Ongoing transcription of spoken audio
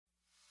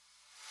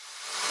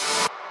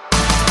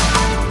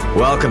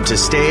Welcome to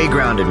Stay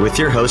Grounded with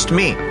your host,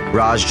 me,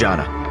 Raj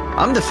Jana.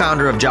 I'm the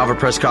founder of Java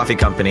Press Coffee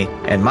Company,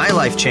 and my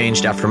life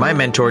changed after my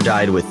mentor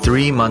died with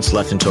 3 months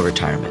left until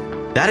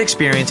retirement. That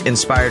experience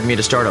inspired me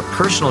to start a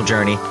personal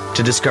journey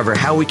to discover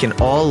how we can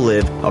all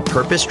live a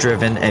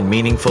purpose-driven and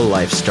meaningful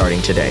life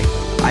starting today.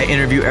 I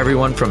interview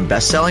everyone from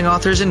best-selling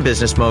authors and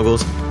business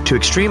moguls to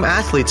extreme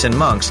athletes and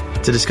monks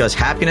to discuss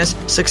happiness,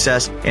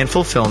 success, and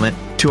fulfillment,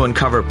 to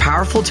uncover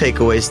powerful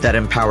takeaways that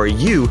empower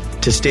you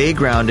to stay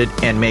grounded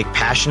and make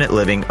passionate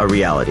living a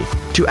reality.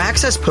 To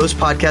access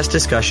post-podcast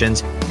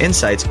discussions,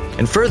 insights,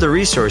 and further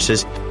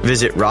resources,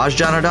 visit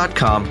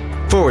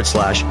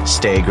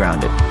rajjana.com/stay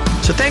grounded.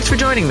 So thanks for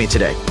joining me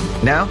today.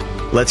 Now,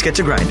 let's get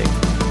to grinding.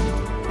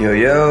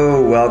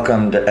 Yo,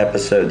 welcome to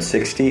episode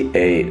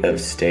 68 of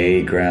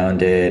Stay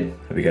Grounded.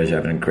 Hope you guys are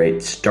having a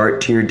great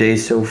start to your day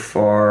so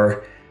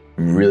far.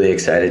 I'm really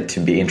excited to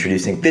be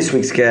introducing this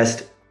week's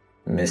guest,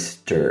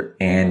 Mr.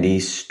 Andy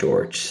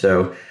Storch.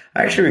 So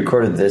I actually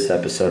recorded this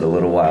episode a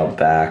little while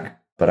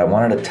back, but I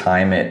wanted to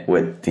time it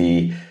with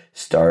the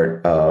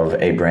start of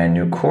a brand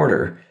new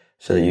quarter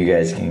so that you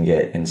guys can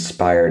get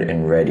inspired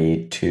and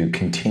ready to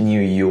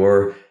continue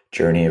your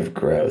journey of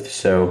growth.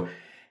 So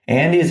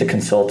Andy is a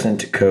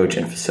consultant, coach,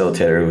 and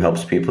facilitator who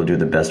helps people do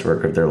the best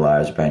work of their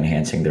lives by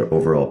enhancing their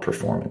overall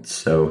performance.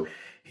 So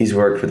he's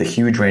worked with a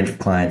huge range of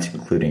clients,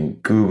 including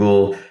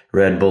Google,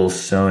 Red Bull,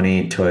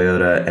 Sony,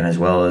 Toyota, and as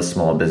well as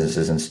small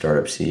businesses and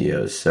startup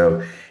CEOs.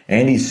 So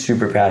Andy's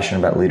super passionate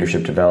about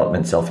leadership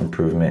development,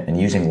 self-improvement, and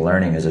using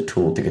learning as a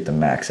tool to get the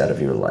max out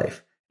of your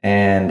life.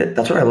 And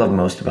that's what I love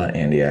most about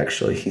Andy,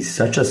 actually. He's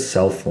such a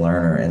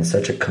self-learner and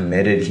such a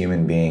committed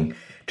human being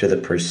to the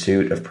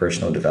pursuit of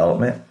personal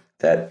development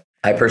that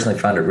I personally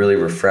found it really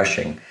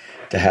refreshing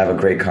to have a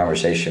great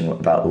conversation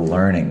about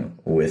learning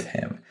with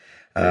him.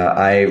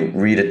 I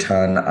read a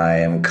ton. I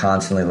am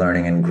constantly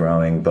learning and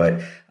growing,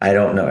 but I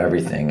don't know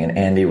everything. And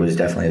Andy was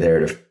definitely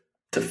there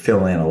to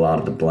fill in a lot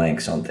of the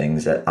blanks on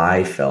things that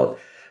I felt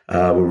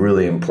were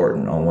really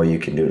important on what you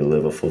can do to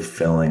live a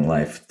fulfilling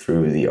life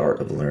through the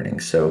art of learning.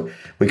 So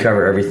we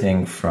cover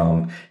everything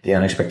from the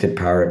unexpected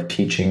power of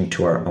teaching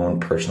to our own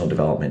personal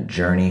development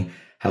journey,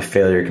 how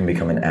failure can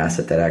become an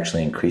asset that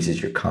actually increases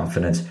your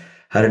confidence,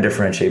 how to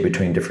differentiate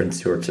between different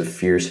sorts of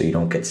fear so you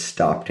don't get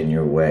stopped in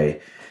your way,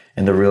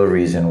 and the real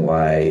reason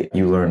why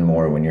you learn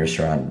more when you're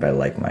surrounded by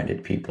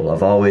like-minded people.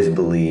 I've always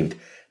believed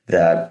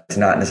that it's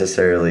not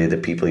necessarily the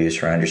people you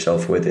surround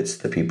yourself with, it's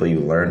the people you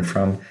learn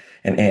from.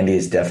 And Andy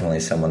is definitely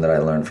someone that I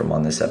learned from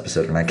on this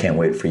episode, and I can't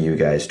wait for you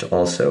guys to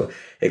also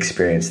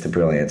experience the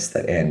brilliance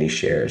that Andy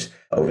shares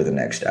over the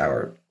next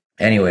hour.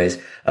 Anyways,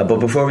 but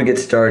before we get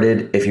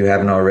started, if you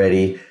haven't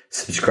already,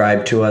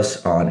 subscribe to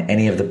us on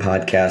any of the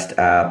podcast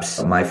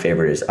apps. My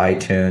favorite is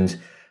iTunes.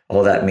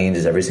 All that means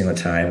is every single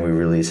time we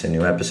release a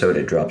new episode,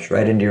 it drops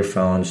right into your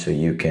phone so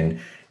you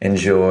can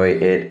enjoy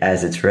it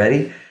as it's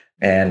ready.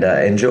 And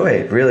enjoy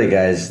it. Really,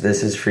 guys,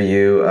 this is for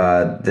you.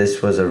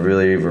 This was a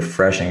really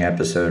refreshing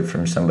episode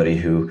from somebody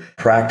who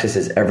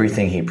practices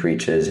everything he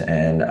preaches.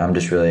 And I'm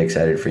just really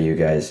excited for you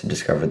guys to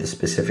discover the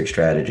specific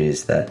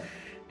strategies that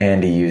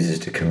Andy uses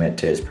to commit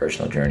to his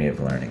personal journey of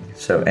learning.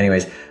 So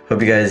anyways,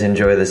 hope you guys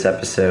enjoy this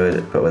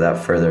episode. But without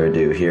further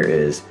ado, here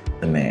is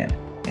the man,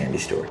 Andy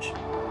Storch.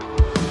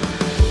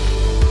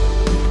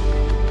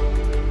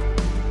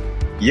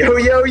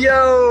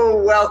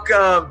 Yo,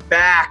 welcome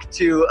back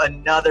to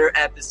another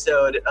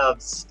episode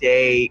of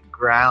Stay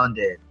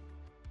Grounded.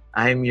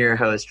 I'm your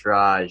host,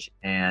 Raj,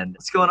 and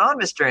what's going on,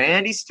 Mr.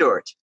 Andy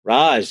Storch?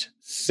 Raj,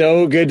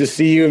 so good to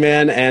see you,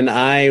 man, and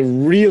I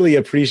really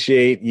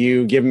appreciate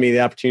you giving me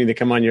the opportunity to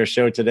come on your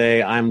show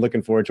today. I'm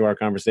looking forward to our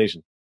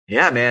conversation.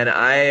 Yeah, man,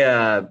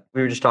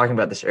 we were just talking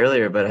about this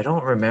earlier, but I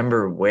don't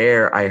remember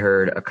where I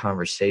heard a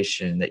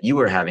conversation that you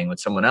were having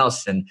with someone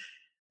else, and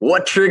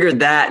what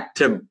triggered that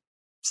to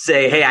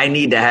say, hey, I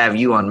need to have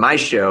you on my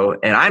show.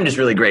 And I'm just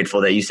really grateful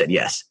that you said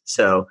yes.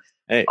 So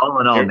hey, all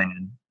in all,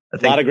 man, I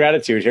think, a lot of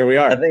gratitude. Here we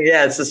are. I think,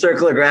 yeah, it's a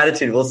circle of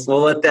gratitude. We'll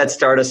let that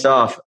start us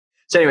off.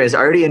 So anyways, I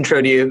already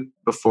introed you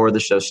before the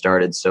show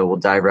started, so we'll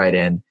dive right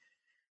in.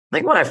 I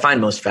think what I find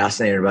most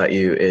fascinating about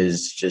you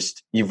is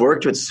just you've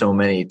worked with so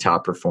many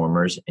top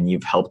performers and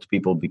you've helped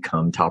people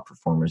become top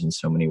performers in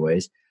so many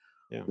ways.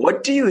 Yeah.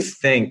 What do you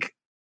think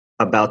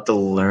about the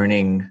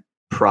learning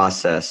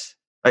process?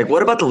 Like,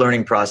 what about the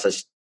learning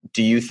process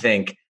do you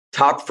think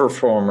top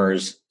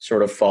performers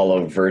sort of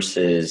follow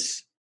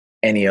versus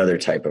any other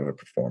type of a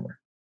performer?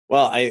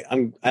 Well, I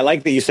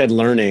like that you said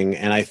learning.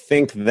 And I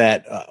think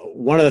that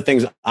one of the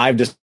things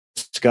I've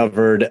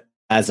discovered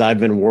as I've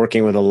been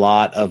working with a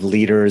lot of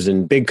leaders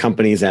and big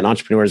companies and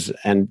entrepreneurs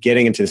and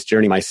getting into this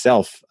journey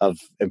myself of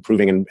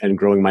improving and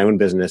growing my own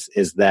business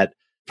is that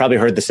probably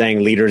heard the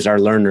saying, leaders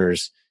are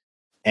learners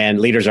and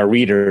leaders are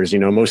readers. You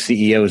know, most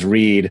CEOs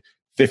read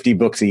 50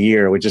 books a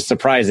year, which is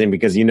surprising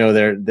because, you know,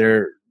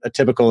 they're a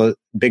typical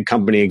big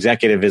company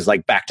executive is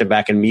like back to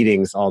back in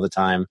meetings all the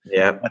time.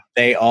 Yeah. But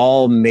they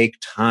all make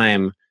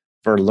time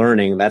for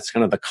learning. That's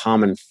kind of the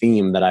common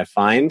theme that I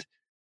find.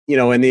 You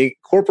know, in the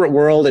corporate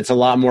world, it's a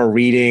lot more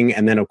reading.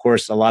 And then, of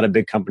course, a lot of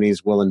big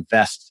companies will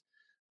invest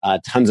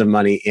tons of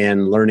money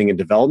in learning and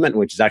development,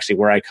 which is actually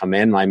where I come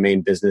in. My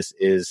main business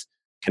is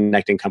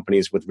connecting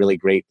companies with really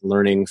great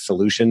learning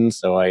solutions.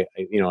 So at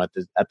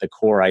the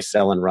core, I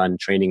sell and run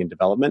training and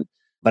development.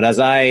 But as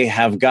I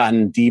have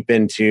gotten deep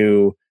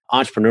into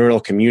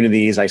entrepreneurial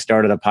communities, I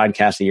started a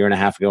podcast a year and a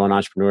half ago on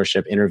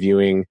entrepreneurship,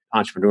 interviewing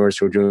entrepreneurs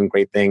who are doing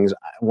great things.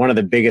 One of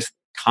the biggest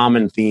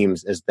common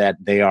themes is that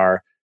they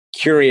are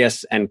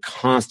curious and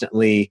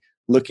constantly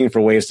looking for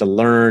ways to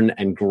learn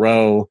and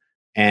grow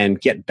and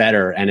get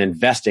better and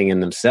investing in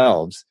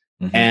themselves.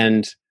 Mm-hmm.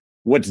 And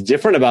what's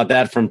different about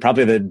that from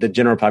probably the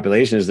general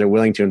population is they're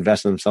willing to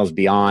invest in themselves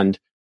beyond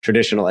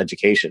traditional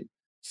education.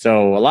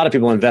 So a lot of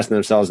people invest in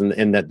themselves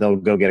in that they'll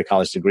go get a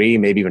college degree,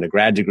 maybe even a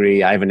grad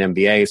degree. I have an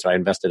MBA, so I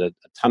invested a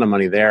ton of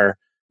money there.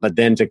 But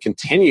then to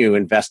continue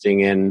investing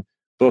in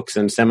books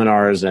and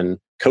seminars and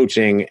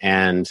coaching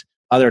and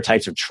other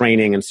types of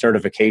training and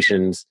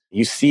certifications,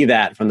 you see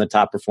that from the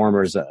top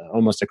performers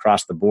almost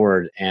across the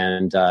board.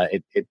 And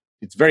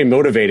it's very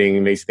motivating.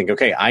 It makes you think,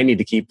 okay, I need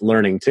to keep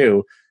learning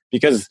too,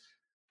 because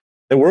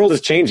the world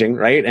is changing,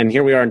 right? And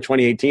here we are in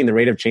 2018. The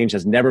rate of change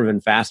has never been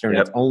faster, and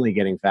it's only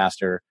getting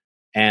faster.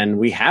 And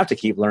we have to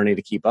keep learning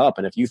to keep up.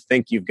 And if you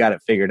think you've got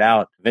it figured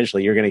out,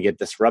 eventually you're going to get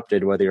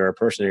disrupted, whether you're a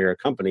person or you're a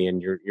company,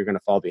 and you're going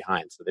to fall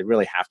behind. So they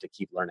really have to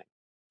keep learning.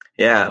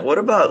 Yeah. What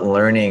about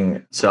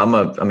learning? So I'm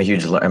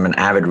an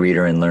avid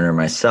reader and learner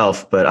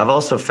myself, but I've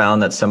also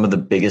found that some of the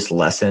biggest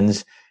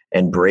lessons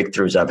and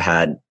breakthroughs I've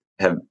had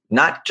have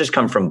not just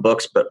come from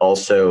books, but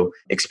also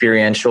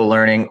experiential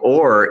learning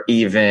or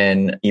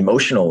even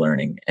emotional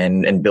learning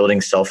and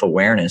building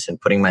self-awareness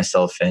and putting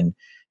myself in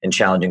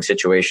challenging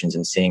situations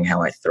and seeing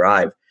how I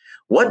thrive.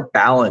 What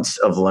balance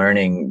of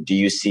learning do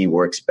you see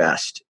works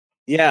best?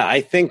 Yeah,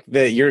 I think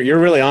that you're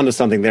really onto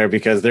something there,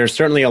 because there's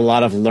certainly a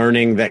lot of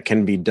learning that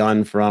can be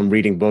done from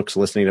reading books,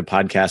 listening to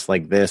podcasts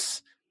like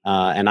this.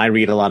 And I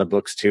read a lot of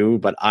books too,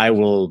 but I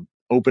will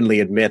openly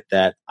admit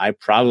that I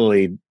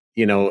probably,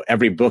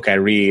 every book I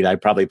read, I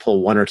probably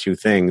pull one or two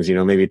things,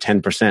 maybe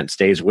 10%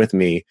 stays with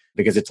me,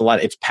 because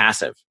it's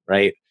passive,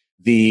 right?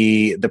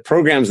 The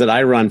programs that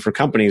I run for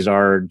companies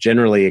are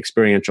generally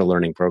experiential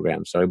learning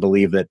programs. So I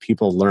believe that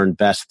people learn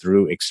best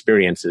through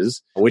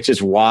experiences, which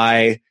is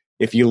why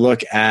if you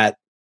look at,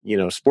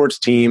 sports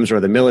teams or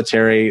the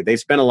military, they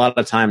spend a lot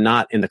of time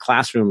not in the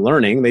classroom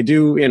learning. They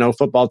do,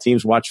 football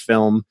teams watch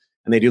film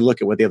and they do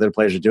look at what the other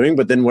players are doing.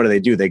 But then what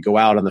do? They go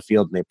out on the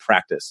field and they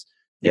practice,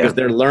 because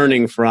they're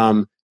learning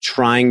from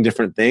trying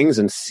different things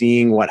and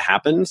seeing what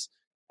happens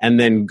and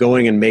then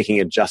going and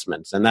making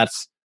adjustments. And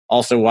that's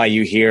also why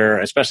you hear,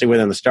 especially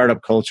within the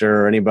startup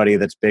culture or anybody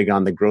that's big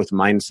on the growth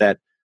mindset,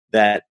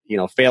 that,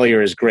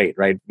 failure is great,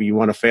 right? You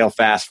want to fail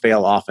fast,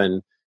 fail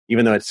often,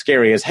 even though it's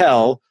scary as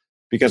hell,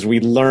 because we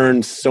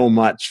learn so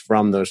much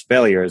from those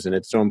failures, and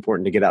it's so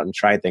important to get out and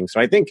try things.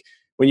 So I think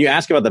when you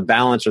ask about the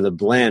balance or the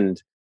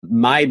blend,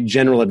 my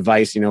general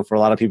advice, for a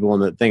lot of people,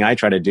 and the thing I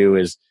try to do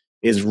is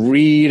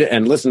read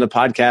and listen to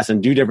podcasts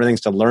and do different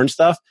things to learn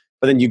stuff,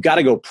 but then you got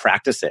to go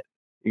practice it.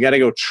 You got to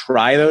go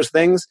try those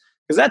things,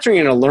 because that's where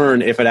you're going to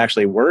learn if it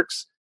actually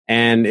works,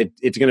 and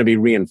it's going to be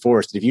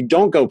reinforced. If you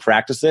don't go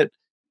practice it,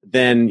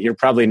 then you're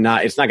probably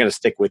not, it's not going to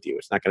stick with you.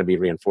 It's not going to be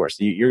reinforced.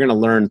 You're going to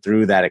learn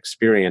through that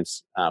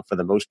experience for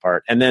the most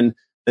part. And then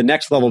the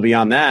next level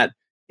beyond that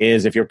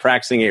is, if you're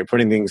practicing it, you're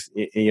putting things,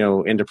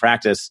 into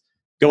practice,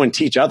 go and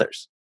teach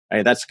others,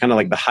 right? That's kind of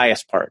like the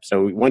highest part.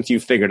 So once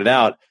you've figured it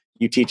out,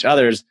 you teach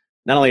others.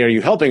 Not only are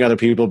you helping other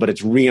people, but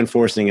it's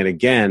reinforcing it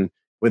again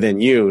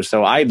within you.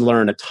 So I'd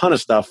learned a ton of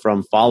stuff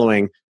from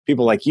following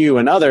people like you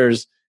and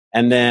others.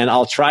 And then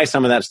I'll try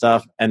some of that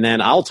stuff, and then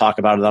I'll talk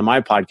about it on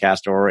my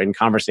podcast or in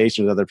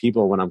conversations with other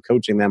people when I'm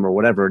coaching them or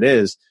whatever it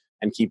is,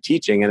 and keep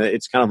teaching. And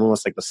it's kind of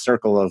almost like the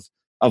circle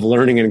of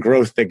learning and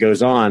growth that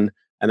goes on.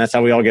 And that's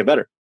how we all get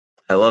better.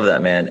 I love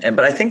that, man.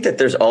 But I think that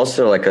there's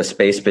also like a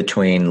space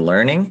between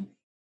learning,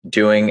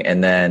 doing,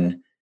 and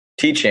then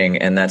teaching,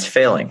 and that's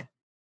failing.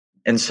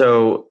 And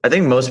so I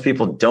think most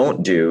people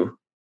don't do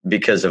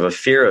because of a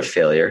fear of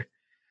failure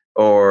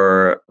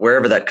or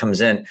wherever that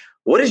comes in.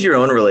 What is your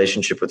own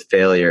relationship with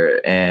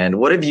failure, and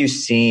what have you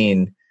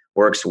seen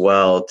works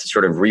well to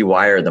sort of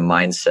rewire the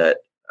mindset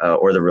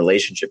or the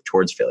relationship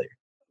towards failure?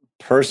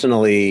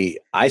 Personally,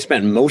 I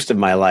spent most of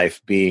my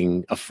life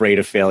being afraid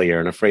of failure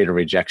and afraid of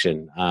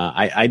rejection.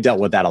 I dealt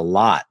with that a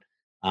lot.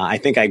 I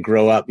think I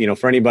grew up,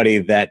 for anybody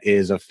that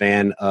is a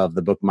fan of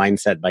the book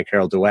Mindset by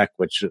Carol Dweck,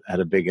 which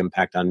had a big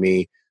impact on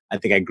me, I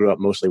think I grew up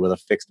mostly with a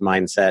fixed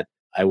mindset.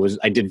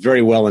 I did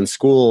very well in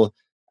school.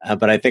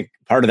 But I think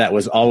part of that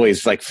was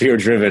always like fear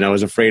driven. I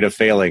was afraid of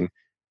failing,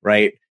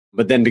 right?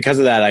 But then because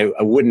of that, I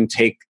wouldn't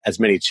take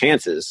as many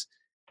chances.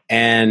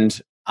 And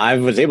I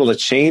was able to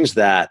change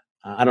that,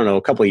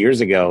 a couple of years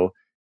ago.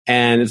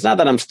 And it's not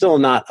that I'm still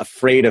not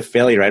afraid of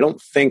failure. I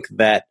don't think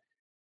that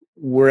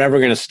we're ever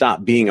going to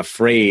stop being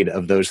afraid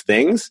of those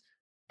things.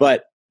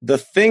 But the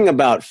thing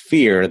about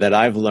fear that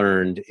I've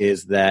learned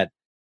is that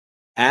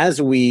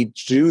as we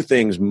do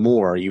things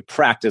more, you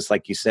practice,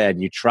 like you said,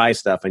 you try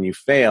stuff and you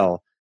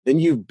fail, then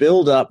you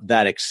build up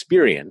that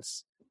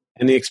experience,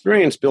 and the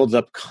experience builds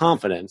up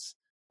confidence.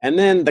 And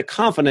then the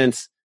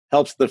confidence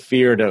helps the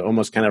fear to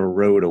almost kind of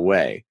erode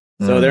away.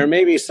 So there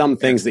may be some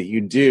things that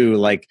you do,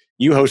 like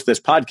you host this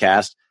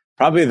podcast.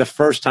 Probably the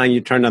first time you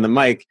turned on the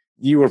mic,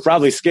 you were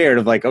probably scared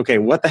of like, okay,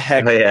 what the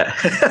heck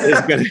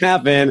is going to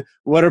happen?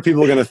 What are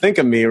people going to think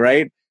of me,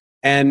 right?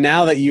 And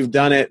now that you've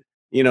done it,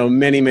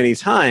 many, many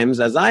times,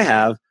 as I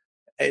have,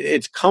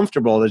 it's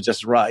comfortable to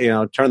just,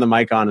 turn the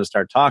mic on and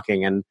start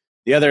talking. And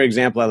the other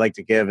example I like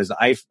to give is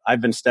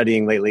I've been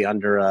studying lately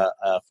under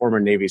a former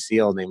Navy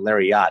SEAL named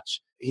Larry Yach.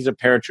 He's a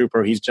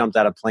paratrooper. He's jumped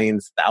out of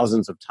planes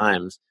thousands of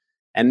times.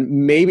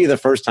 And maybe the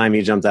first time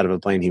he jumped out of a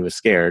plane, he was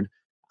scared.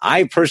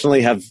 I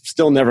personally have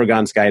still never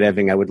gone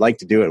skydiving. I would like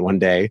to do it one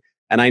day.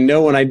 And I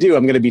know when I do,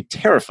 I'm going to be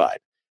terrified.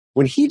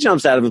 When he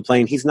jumps out of a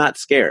plane, he's not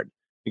scared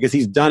because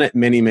he's done it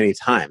many, many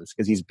times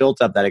because he's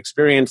built up that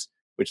experience,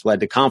 which led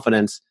to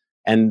confidence.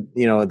 And,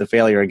 the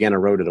failure again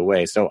eroded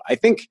away. So I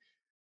think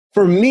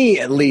for me,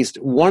 at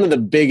least, one of the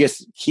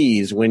biggest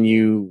keys when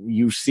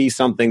you see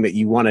something that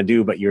you want to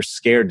do, but you're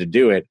scared to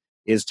do it,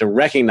 is to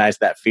recognize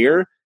that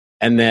fear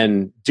and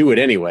then do it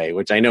anyway,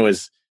 which I know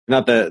is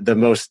not the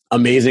most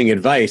amazing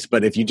advice,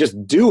 but if you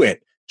just do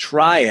it,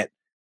 try it,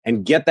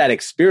 and get that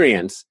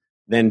experience,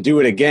 then do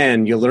it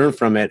again, you'll learn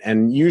from it.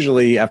 And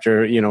usually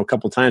after, a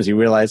couple times, you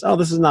realize, oh,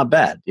 this is not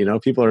bad.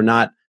 People are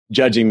not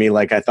judging me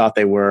like I thought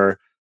they were,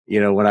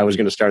 when I was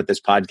going to start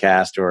this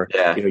podcast, or,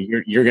 I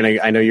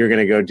know you're going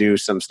to go do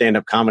some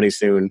stand-up comedy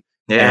soon.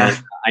 Yeah.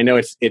 And I know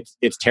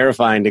it's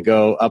terrifying to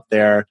go up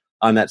there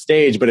on that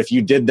stage, but if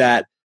you did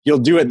that, you'll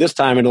do it this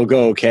time, it'll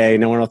go okay.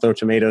 No one will throw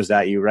tomatoes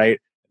at you, right?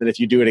 And if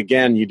you do it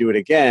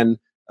again,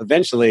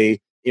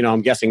 eventually,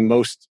 I'm guessing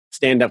most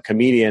stand-up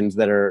comedians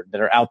that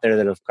are out there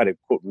that have kind of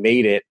quote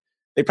made it,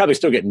 they probably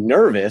still get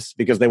nervous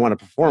because they want to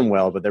perform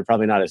well, but they're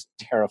probably not as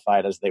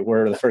terrified as they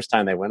were the first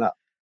time they went up.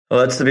 Well,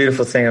 that's the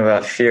beautiful thing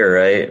about fear,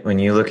 right? When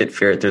you look at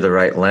fear through the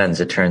right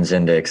lens, it turns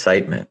into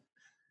excitement,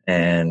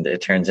 and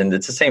it's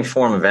the same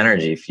form of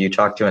energy. If you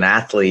talk to an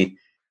athlete,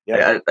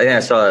 I think I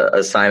saw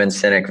a Simon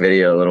Sinek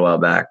video a little while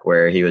back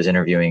where he was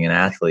interviewing an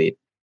athlete,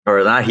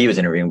 or not he was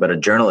interviewing, but a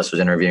journalist was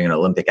interviewing an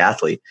Olympic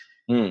athlete,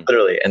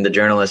 literally. And the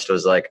journalist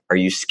was like, "Are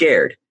you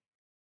scared?"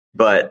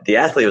 But the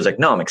athlete was like,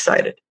 "No, I'm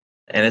excited."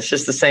 And it's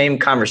just the same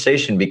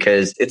conversation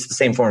because it's the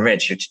same form of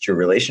it. It's your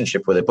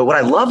relationship with it. But what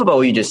I love about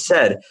what you just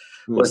said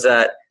was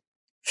that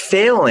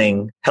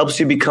failing helps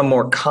you become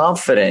more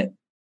confident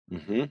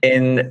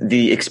in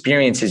the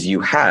experiences you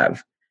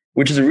have,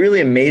 which is a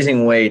really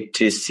amazing way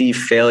to see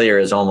failure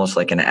as almost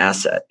like an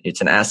asset.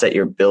 It's an asset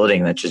you're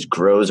building that just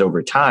grows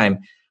over time.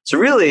 So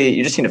really,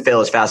 you just need to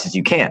fail as fast as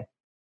you can.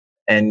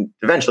 And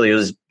eventually you'll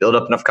just build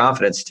up enough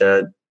confidence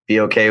to be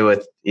okay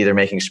with either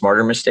making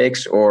smarter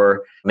mistakes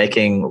or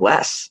making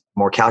less,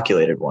 more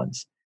calculated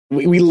ones.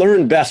 We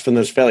learn best from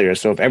those failures.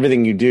 So if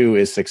everything you do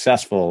is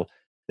successful,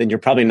 then you're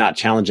probably not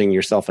challenging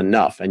yourself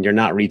enough and you're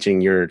not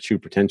reaching your true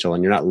potential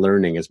and you're not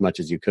learning as much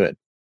as you could.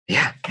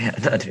 Yeah,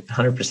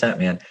 100%,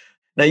 man.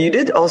 Now, you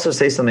did also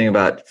say something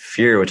about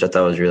fear, which I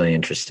thought was really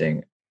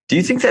interesting. Do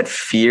you think that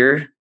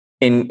fear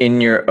in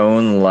your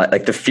own life,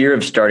 like the fear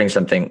of starting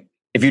something,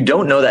 if you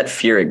don't know that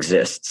fear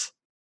exists,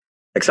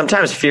 like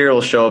sometimes fear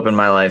will show up in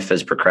my life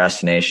as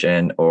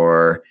procrastination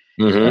or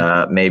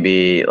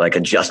maybe like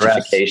a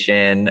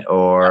justification stress.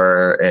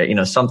 Or,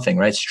 something,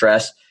 right?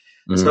 Stress.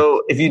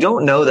 So if you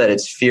don't know that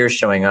it's fear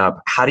showing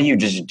up, how do you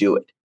just do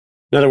it?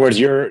 In other words,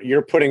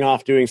 you're putting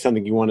off doing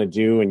something you want to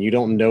do, and you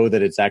don't know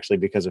that it's actually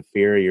because of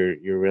fear.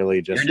 You're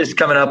really just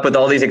coming up with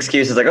all these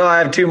excuses, like, oh, I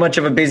have too much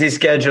of a busy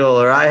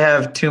schedule, or I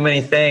have too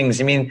many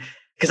things. I mean,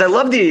 because I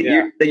love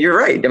you're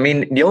right. I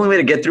mean, the only way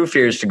to get through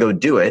fear is to go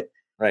do it.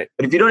 Right.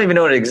 But if you don't even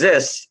know it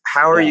exists,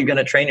 how are you going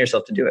to train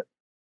yourself to do it?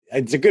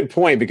 It's a good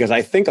point because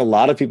I think a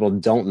lot of people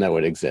don't know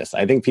it exists.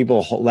 I think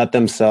people hold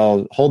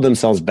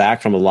themselves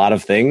back from a lot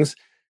of things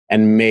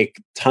and make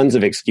tons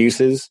of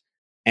excuses,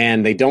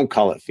 and they don't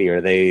call it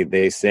fear.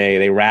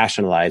 They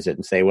rationalize it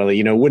and say, well,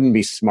 it wouldn't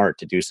be smart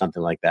to do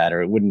something like that,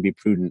 or it wouldn't be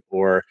prudent,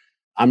 or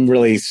I'm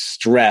really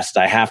stressed.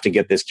 I have to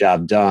get this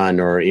job done,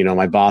 or,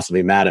 my boss will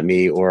be mad at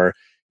me, or,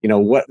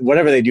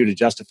 whatever they do to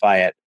justify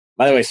it.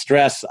 By the way,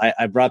 stress,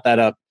 I brought that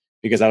up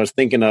because I was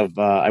thinking of,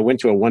 I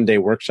went to a one-day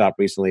workshop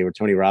recently where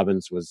Tony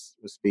Robbins was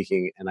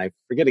speaking, and I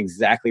forget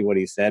exactly what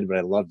he said, but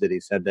I loved it. He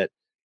said that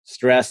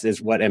stress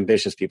is what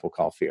ambitious people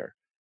call fear.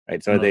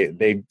 Right. So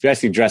they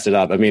basically dress it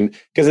up. I mean,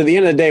 because at the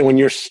end of the day, when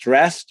you're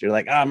stressed, you're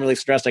like, oh, I'm really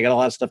stressed. I got a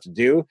lot of stuff to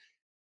do.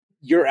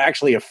 You're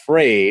actually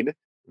afraid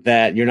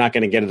that you're not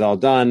going to get it all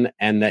done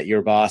and that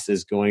your boss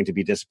is going to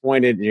be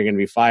disappointed and you're going to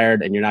be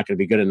fired and you're not going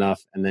to be good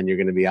enough. And then you're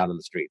going to be out on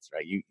the streets.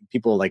 Right.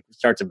 People like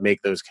start to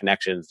make those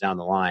connections down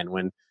the line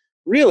when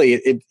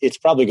really it's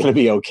probably going to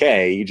be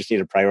okay. You just need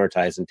to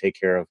prioritize and take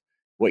care of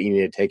what you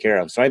need to take care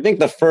of. So I think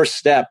the first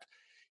step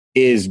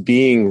is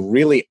being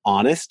really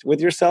honest with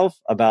yourself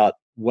about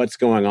what's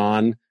going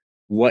on,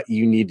 what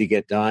you need to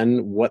get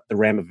done, what the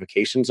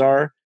ramifications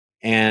are,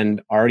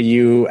 and are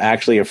you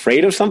actually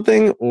afraid of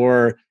something,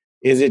 or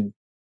is it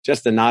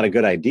just not a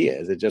good idea?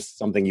 Is it just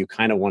something you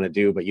kind of want to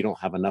do, but you don't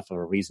have enough of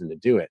a reason to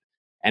do it?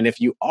 And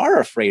if you are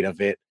afraid of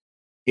it,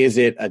 is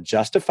it a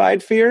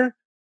justified fear,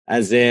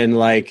 as in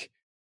like,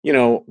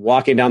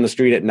 walking down the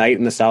street at night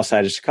in the south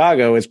side of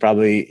Chicago is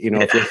probably,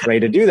 if you're afraid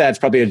to do that, it's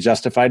probably a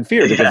justified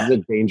fear because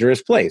it's a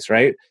dangerous place,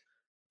 right?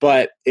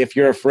 But if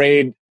you're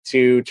afraid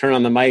to turn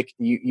on the mic,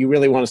 you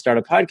really want to start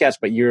a podcast,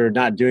 but you're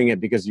not doing it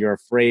because you're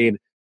afraid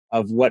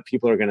of what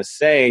people are going to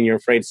say and you're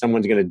afraid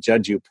someone's going to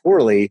judge you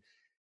poorly.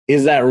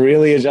 Is that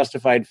really a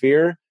justified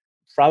fear?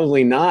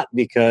 Probably not,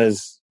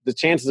 because the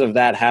chances of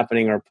that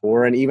happening are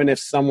poor. And even if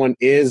someone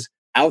is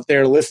out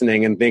there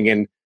listening and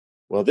thinking,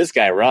 well, this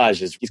guy Raj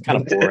he's kind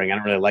of boring, I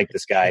don't really like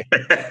this guy.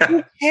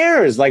 Who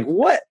cares? Like,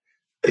 what?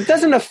 It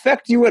doesn't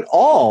affect you at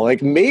all.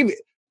 Like, maybe,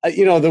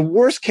 the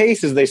worst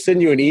case is they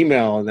send you an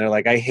email and they're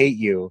like, I hate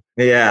you.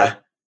 Yeah.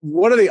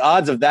 What are the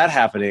odds of that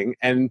happening?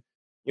 And,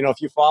 if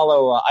you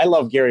follow, I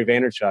love Gary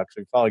Vaynerchuk. So if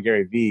you follow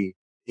Gary V,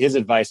 his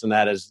advice on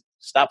that is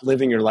stop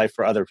living your life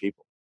for other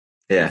people.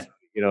 Yeah.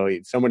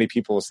 So many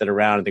people sit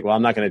around and think, well,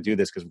 I'm not going to do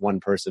this because one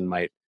person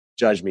might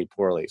judge me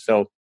poorly.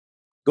 So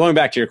going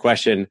back to your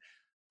question,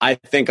 I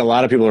think a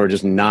lot of people are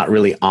just not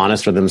really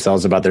honest with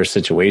themselves about their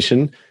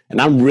situation.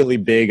 And I'm really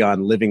big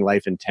on living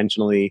life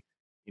intentionally,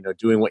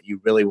 doing what you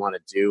really want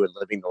to do and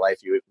living the life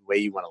the way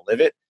you want to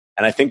live it.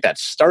 And I think that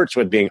starts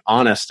with being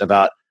honest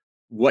about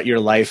what your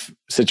life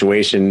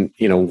situation,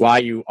 why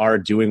you are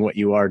doing what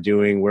you are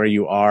doing, where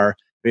you are.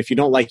 If you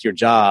don't like your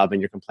job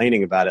and you're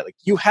complaining about it, like,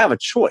 you have a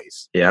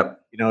choice. Yep.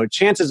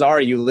 Chances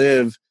are you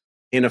live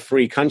in a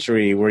free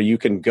country where you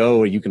can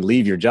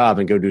leave your job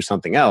and go do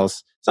something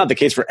else. It's not the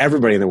case for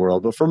everybody in the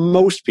world, but for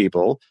most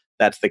people,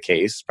 that's the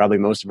case. Probably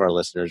most of our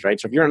listeners, right?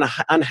 So if you're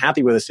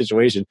unhappy with a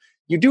situation,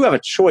 you do have a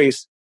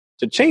choice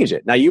to change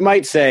it. Now, you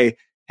might say,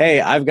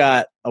 hey, I've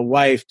got a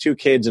wife, 2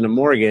 kids, and a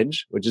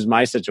mortgage, which is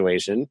my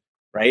situation,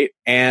 right?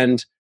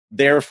 And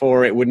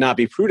therefore, it would not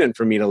be prudent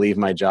for me to leave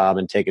my job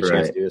and take a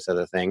chance to do this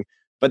other thing.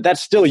 But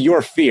that's still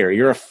your fear.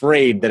 You're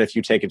afraid that if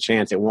you take a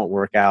chance, it won't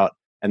work out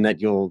and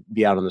that you'll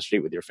be out on the street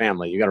with your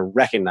family. You got to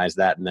recognize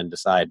that and then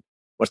decide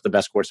what's the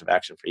best course of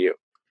action for you.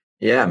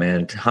 Yeah,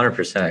 man,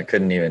 100%. I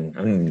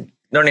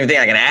don't even think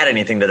I can add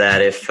anything to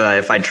that if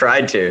I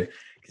tried to,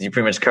 because you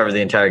pretty much covered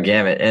the entire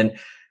gamut. And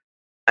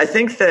I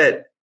think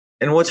that,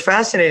 and what's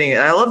fascinating,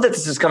 and I love that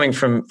this is coming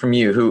from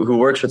you who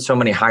works with so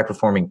many high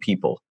performing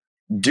people.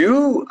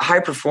 Do high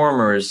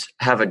performers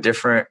have a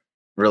different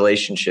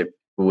relationship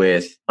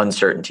with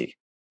uncertainty?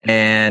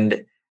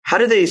 And how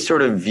do they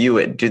sort of view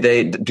it? Do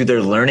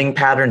their learning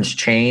patterns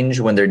change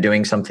when they're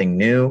doing something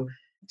new?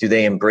 Do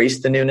they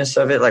embrace the newness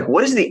of it? Like,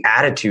 what is the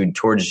attitude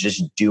towards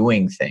just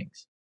doing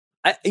things?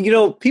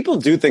 People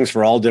do things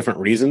for all different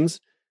reasons.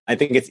 I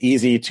think it's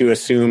easy to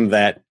assume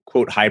that,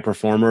 quote, high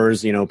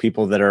performers,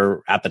 people that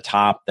are at the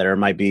top,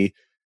 might be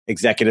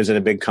executives at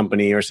a big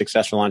company or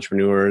successful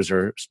entrepreneurs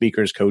or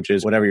speakers,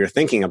 coaches, whatever you're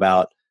thinking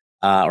about,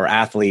 or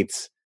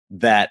athletes,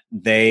 that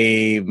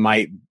they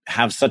might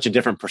have such a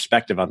different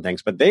perspective on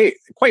things, but they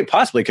quite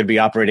possibly could be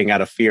operating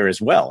out of fear as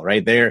well,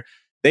 right?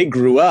 They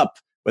grew up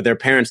with their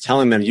parents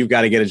telling them, you've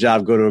got to get a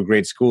job, go to a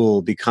great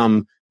school,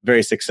 become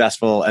very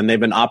successful. And they've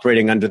been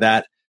operating under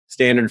that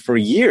standard for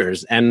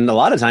years. And a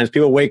lot of times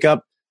people wake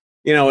up,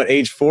 at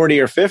age 40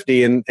 or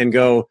 50 and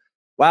go,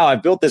 wow,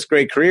 I've built this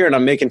great career and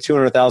I'm making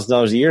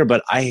 $200,000 a year,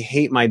 but I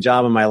hate my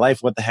job and my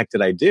life. What the heck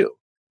did I do?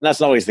 And that's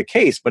not always the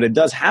case, but it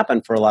does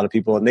happen for a lot of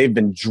people. And they've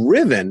been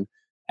driven.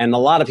 And a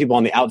lot of people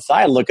on the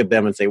outside look at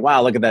them and say,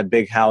 wow, look at that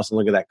big house and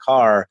look at that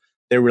car.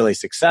 They're really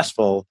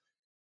successful.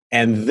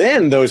 And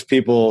then those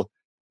people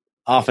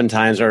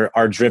oftentimes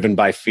are driven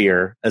by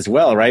fear as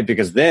well, right?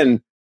 Because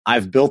then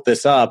I've built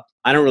this up.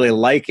 I don't really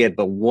like it,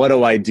 but what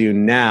do I do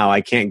now? I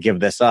can't give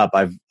this up.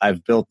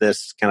 I've built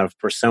this kind of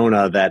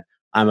persona that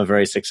I'm a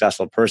very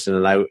successful person.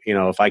 And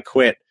if I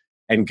quit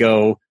and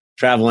go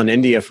travel in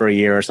India for a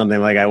year or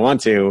something like I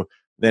want to,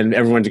 then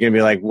everyone's going to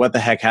be like, what the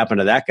heck happened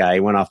to that guy? He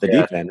went off the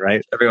deep end,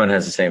 right? Everyone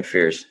has the same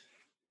fears.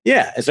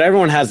 Yeah. So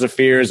everyone has the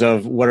fears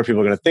of, what are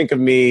people going to think of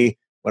me?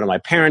 What are my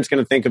parents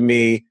going to think of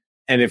me?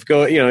 And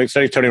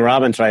studying Tony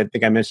Robbins, I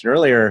think I mentioned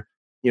earlier,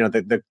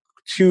 the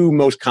 2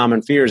 most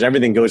common fears,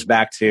 everything goes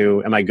back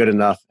to, am I good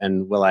enough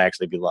and will I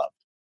actually be loved?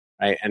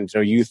 Right. And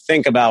so you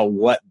think about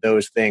what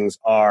those things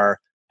are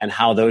and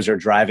how those are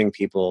driving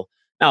people.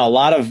 Now, a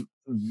lot of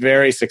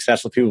very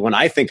successful people, when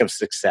I think of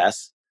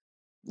success,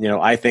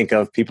 I think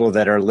of people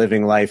that are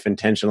living life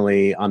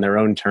intentionally on their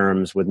own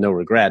terms with no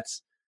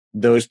regrets.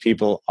 Those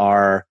people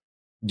are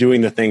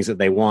doing the things that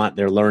they want.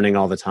 They're learning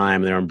all the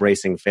time. They're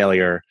embracing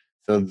failure.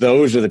 So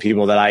those are the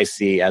people that I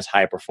see as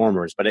high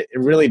performers. But it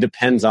really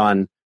depends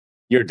on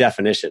your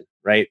definition,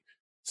 right?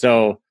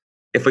 So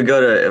if we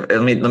go to,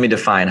 let me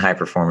define high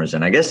performers.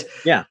 And I guess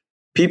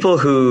people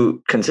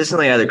who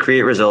consistently either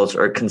create results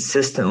or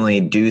consistently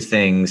do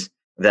things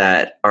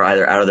that are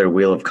either out of their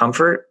wheel of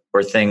comfort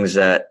or things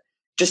that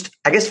just,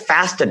 I guess,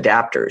 fast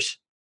adapters.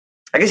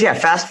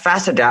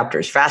 Fast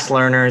adapters, fast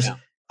learners,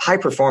 high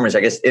performers.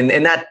 I guess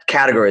in that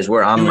category is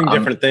where I'm doing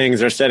different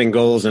things or setting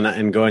goals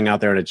and going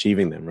out there and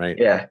achieving them, right?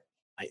 Yeah.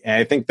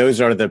 I think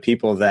those are the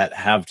people that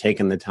have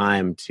taken the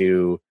time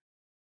to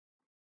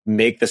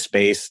make the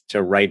space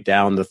to write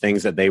down the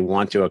things that they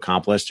want to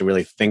accomplish, to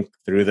really think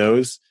through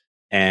those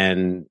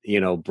and,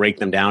 break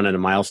them down into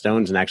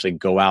milestones and actually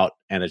go out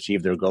and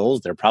achieve their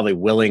goals, they're probably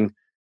willing,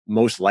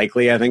 most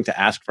likely, I think, to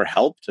ask for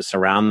help, to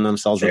surround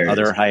themselves with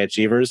other high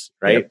achievers,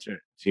 right? Yep.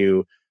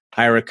 To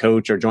hire a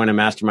coach or join a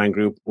mastermind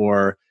group,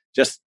 or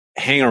just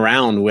hang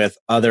around with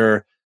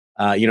other,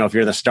 if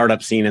you're the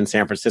startup scene in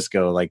San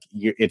Francisco,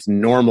 it's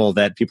normal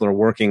that people are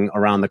working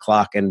around the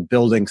clock and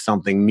building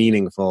something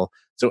meaningful.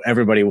 So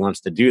everybody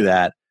wants to do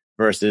that,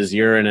 versus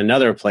you're in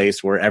another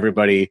place where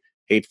everybody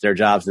hates their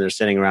jobs and they're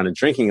sitting around and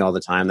drinking all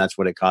the time. That's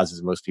what it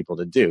causes most people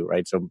to do,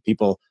 right? So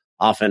people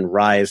often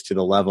rise to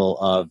the level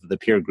of the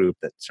peer group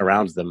that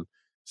surrounds them.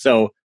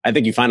 So I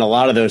think you find a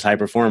lot of those high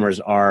performers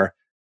are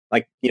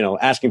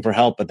asking for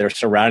help, but they're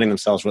surrounding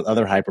themselves with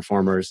other high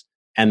performers,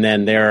 and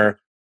then they're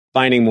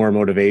finding more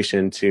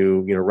motivation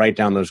to, write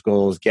down those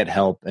goals, get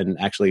help, and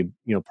actually,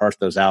 parse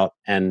those out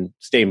and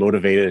stay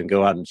motivated and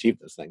go out and achieve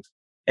those things.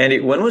 Andy,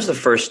 when was the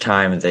first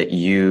time that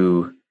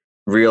you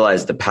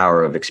realized the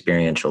power of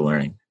experiential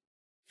learning?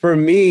 For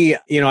me,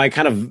 I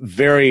kind of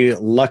very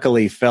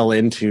luckily fell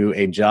into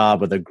a job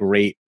with a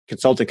great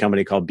consulting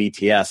company called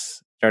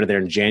BTS. Started there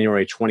in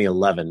January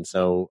 2011.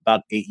 So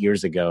about 8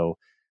 years ago,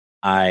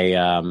 I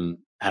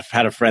have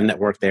had a friend that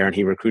worked there, and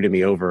he recruited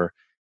me over.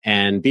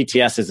 And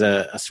BTS is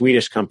a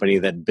Swedish company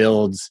that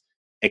builds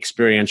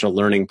experiential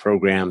learning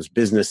programs,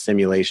 business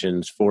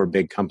simulations for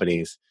big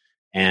companies.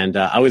 And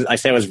I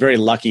was very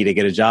lucky to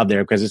get a job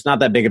there, because it's not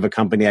that big of a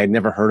company. I'd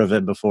never heard of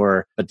it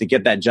before, but to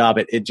get that job,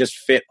 it just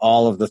fit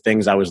all of the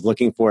things I was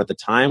looking for at the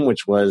time,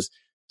 which was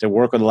to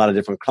work with a lot of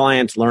different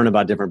clients, learn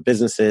about different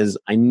businesses.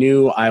 I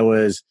knew I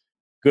was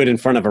good in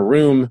front of a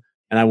room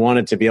and I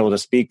wanted to be able to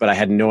speak, but I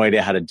had no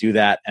idea how to do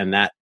that. And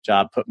that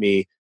job put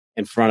me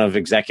in front of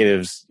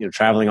executives,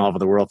 traveling all over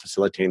the world,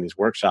 facilitating these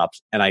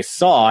workshops. And I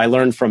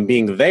learned from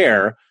being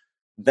there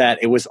that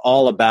it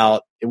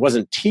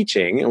wasn't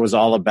teaching. It was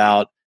all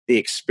about the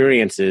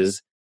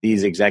experiences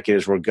these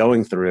executives were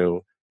going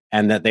through,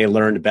 and that they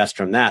learned best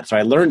from that. So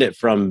I learned it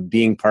from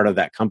being part of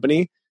that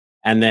company.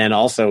 And then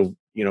also,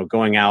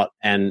 going out,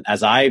 and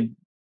as I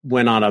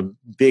went on a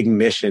big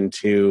mission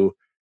to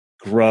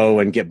grow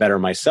and get better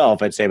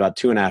myself, I'd say about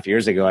 2.5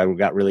 years ago, I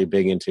got really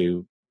big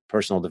into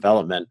personal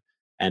development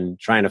and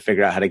trying to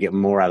figure out how to get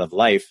more out of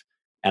life.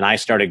 And I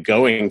started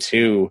going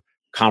to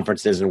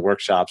conferences and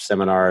workshops,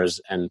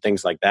 seminars, and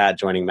things like that,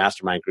 joining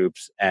mastermind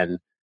groups, and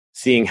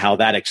seeing how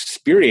that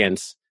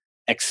experience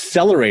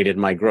accelerated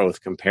my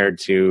growth compared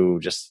to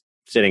just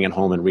sitting at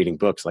home and reading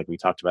books like we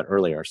talked about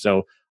earlier.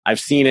 So I've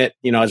seen it.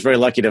 I was very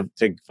lucky to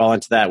fall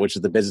into that, which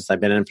is the business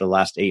I've been in for the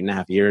last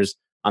 8.5 years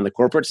on the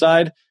corporate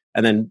side,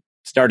 and then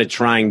started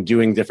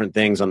doing different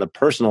things on the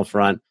personal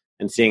front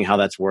and seeing how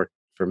that's worked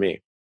for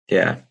me.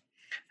 Yeah.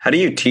 How do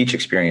you teach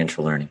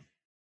experiential learning?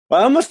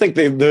 Well, I almost think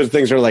those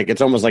things are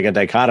it's almost like a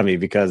dichotomy,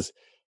 because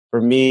for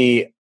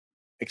me,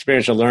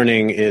 experiential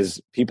learning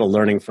is people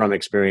learning from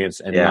experience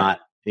and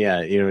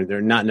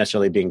they're not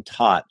necessarily being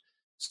taught.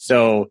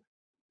 So,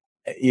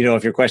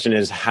 if your question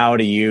is, how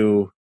do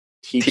you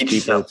teach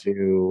people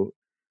to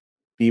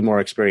be more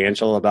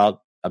experiential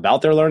about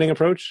their learning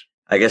approach?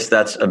 I guess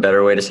that's a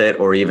better way to say it,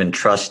 or even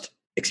trust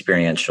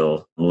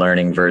experiential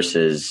learning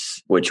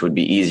versus, which would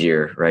be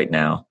easier right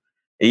now.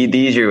 The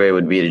easier way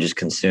would be to just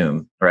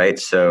consume, right?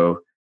 So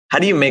how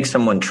do you make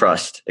someone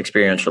trust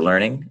experiential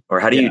learning, or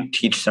how do you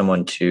teach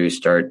someone to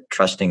start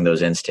trusting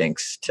those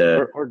instincts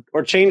to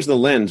or change the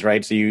lens,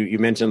 right? So you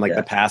mentioned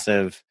the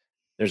passive.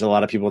 There's a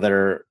lot of people that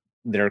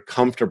are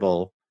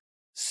comfortable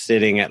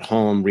sitting at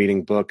home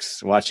reading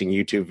books, watching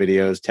YouTube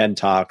videos, TED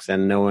Talks,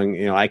 and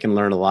knowing, I can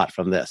learn a lot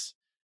from this.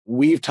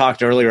 We've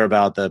talked earlier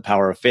about the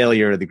power of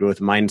failure, the growth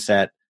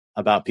mindset,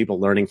 about people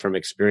learning from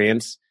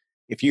experience.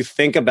 If you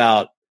think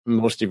about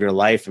most of your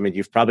life,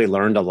 you've probably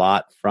learned a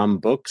lot from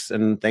books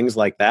and things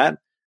like that,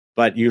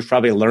 but you've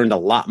probably learned a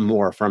lot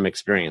more from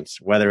experience,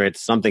 whether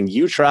it's something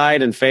you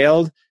tried and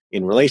failed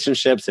in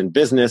relationships, in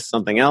business,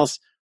 something else,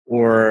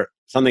 or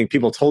something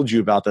people told you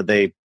about that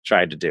they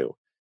tried to do.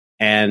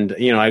 And,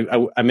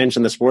 I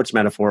mentioned the sports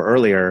metaphor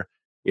earlier.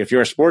 If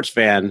you're a sports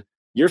fan,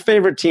 your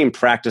favorite team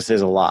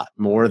practices a lot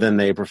more than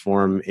they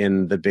perform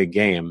in the big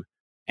game.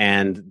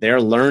 And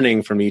they're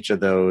learning from each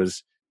of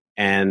those.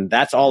 And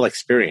that's all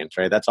experience,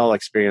 right? That's all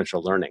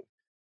experiential learning.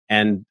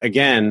 And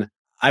again,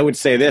 I would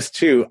say this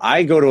too.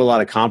 I go to a lot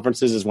of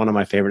conferences is one of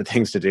my favorite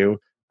things to do,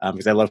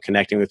 because I love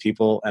connecting with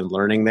people and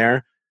learning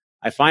there.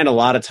 I find a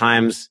lot of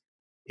times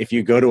if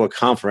you go to a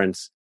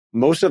conference,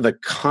 most of the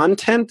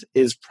content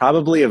is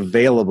probably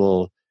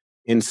available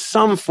in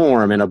some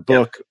form in a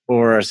book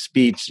or a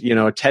speech,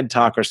 a TED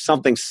Talk or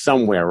something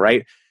somewhere,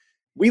 right?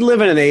 We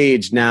live in an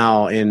age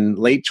now in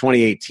late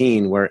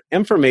 2018 where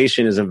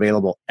information is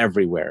available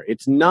everywhere.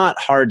 It's not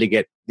hard to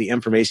get the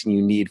information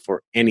you need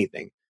for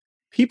anything.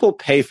 People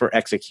pay for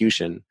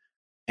execution,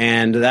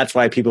 and that's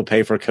why people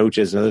pay for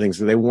coaches and other things.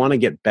 So they want to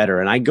get better.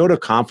 And I go to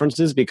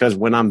conferences because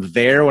when I'm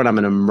there, when I'm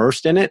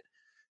immersed in it,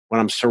 when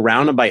I'm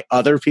surrounded by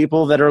other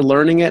people that are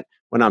learning it,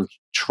 when I'm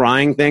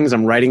trying things,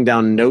 I'm writing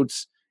down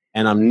notes,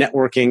 and I'm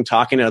networking,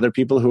 talking to other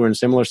people who are in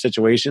similar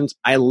situations,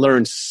 I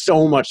learn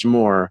so much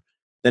more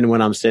than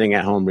when I'm sitting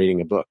at home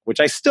reading a book, which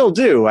I still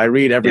do. I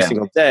read every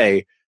single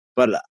day,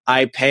 but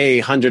I pay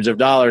hundreds of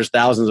dollars,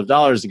 thousands of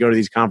dollars to go to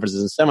these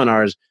conferences and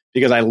seminars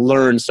because I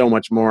learn so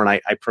much more and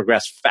I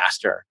progress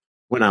faster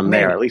when I'm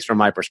there, at least from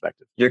my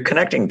perspective. You're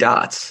connecting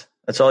dots.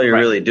 That's all you're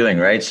really doing,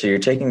 right? So you're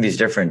taking these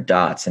different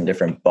dots and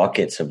different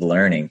buckets of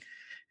learning.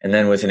 And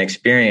then with an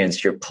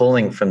experience, you're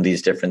pulling from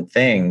these different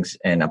things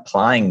and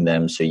applying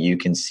them so you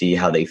can see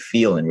how they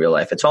feel in real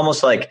life. It's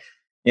almost like,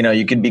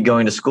 you could be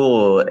going to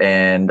school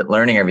and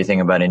learning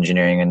everything about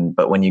engineering.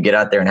 But when you get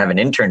out there and have an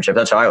internship,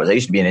 that's how I was. I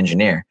used to be an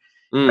engineer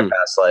in my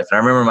past life. And I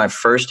remember my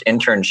first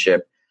internship,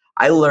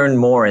 I learned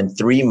more in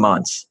 3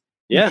 months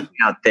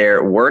out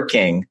there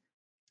working.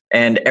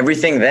 And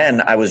everything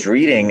then I was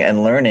reading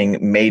and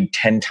learning made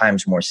 10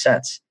 times more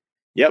sense.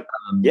 Yep.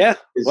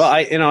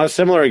 Well, a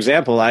similar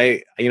example,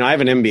 I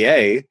have an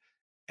MBA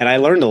and I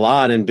learned a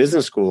lot in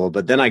business school,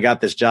 but then I got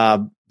this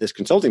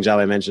consulting job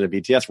I mentioned at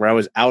BTS where I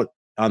was out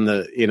on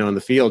the, in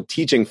the field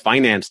teaching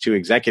finance to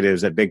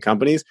executives at big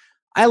companies.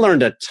 I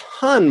learned a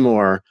ton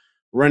more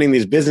running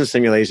these business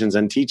simulations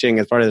and teaching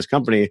as part of this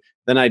company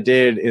than I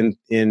did in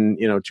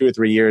 2 or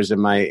 3 years in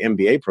my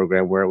MBA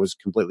program where it was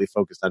completely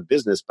focused on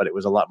business, but it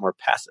was a lot more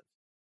passive.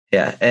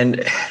 Yeah.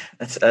 And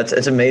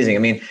it's amazing. I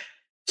mean,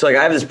 so like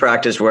I have this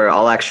practice where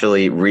I'll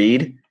actually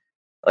read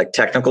like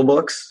technical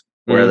books,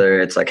 whether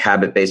it's like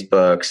habit-based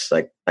books,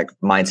 like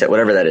mindset,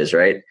 whatever that is,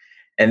 right?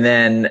 And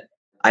then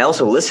I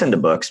also listen to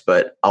books,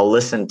 but I'll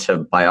listen to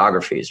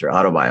biographies or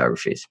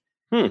autobiographies.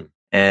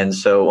 And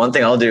so one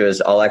thing I'll do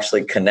is I'll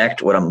actually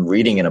connect what I'm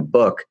reading in a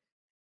book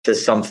to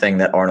something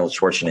that Arnold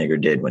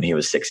Schwarzenegger did when he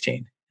was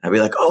 16. I'll be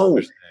like,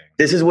 oh,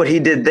 this is what he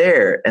did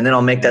there. And then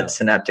I'll make that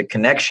synaptic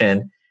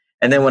connection.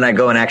 And then when I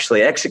go and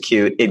actually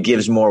execute, it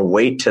gives more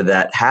weight to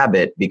that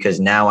habit because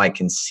now I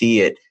can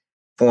see it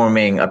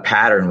forming a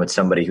pattern with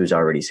somebody who's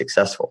already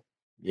successful.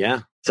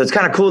 Yeah. So it's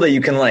kind of cool that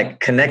you can like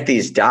connect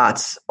these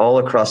dots all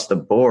across the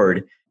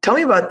board. Tell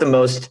me about the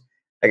most,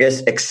 I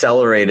guess,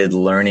 accelerated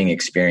learning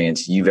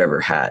experience you've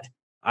ever had.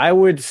 I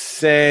would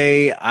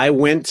say I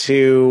went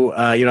to,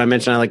 I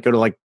mentioned I like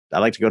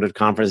to go to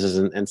conferences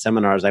and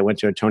seminars. I went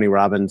to a Tony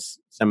Robbins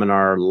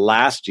seminar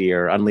last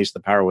year, Unleash the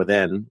Power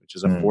Within, which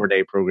is a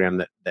 4-day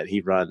program that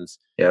he runs.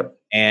 Yep.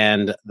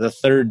 And the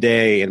third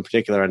day in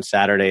particular on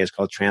Saturday is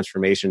called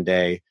Transformation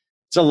Day.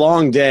 It's a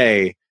long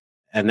day.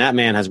 And that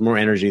man has more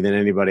energy than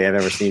anybody I've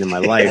ever seen in my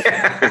life.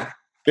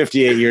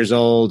 58 years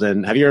old.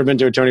 And have you ever been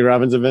to a Tony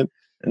Robbins event?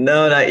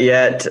 No, not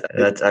yet.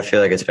 I feel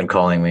like it's been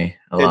calling me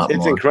a lot more.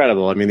 It's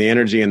incredible. I mean, the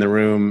energy in the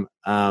room,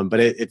 but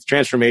it's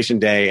Transformation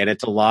Day and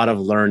it's a lot of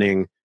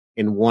learning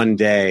in one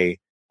day,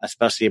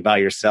 especially about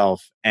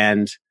yourself.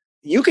 And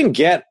you can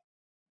get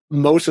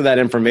most of that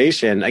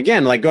information.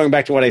 Again, like going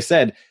back to what I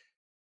said,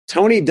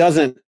 Tony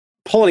doesn't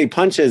pull any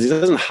punches. He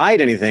doesn't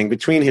hide anything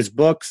between his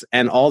books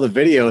and all the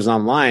videos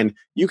online.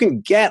 You can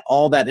get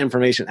all that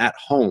information at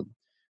home.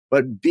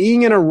 But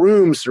being in a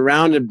room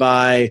surrounded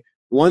by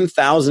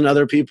 1,000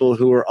 other people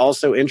who are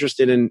also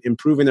interested in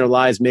improving their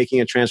lives,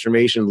 making a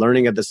transformation,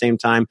 learning at the same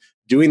time,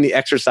 doing the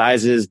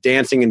exercises,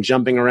 dancing and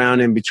jumping around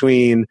in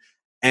between,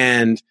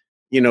 and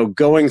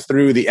going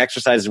through the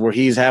exercises where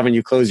he's having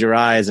you close your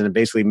eyes and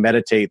basically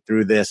meditate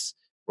through this,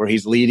 where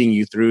he's leading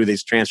you through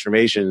these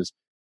transformations.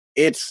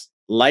 It's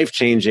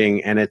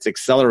life-changing and it's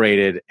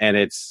accelerated and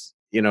it's,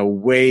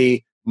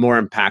 way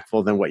more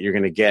impactful than what you're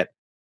going to get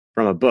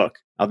from a book.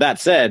 Now, that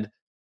said,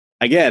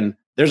 again,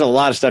 there's a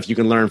lot of stuff you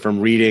can learn from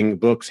reading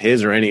books,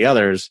 his or any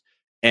others,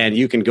 and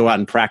you can go out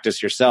and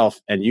practice yourself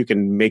and you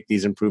can make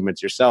these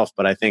improvements yourself.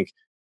 But I think,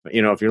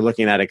 if you're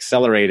looking at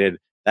accelerated,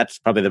 that's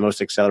probably the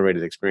most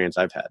accelerated experience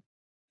I've had.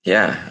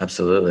 Yeah,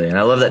 absolutely. And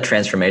I love that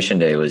Transformation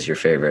Day was your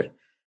favorite.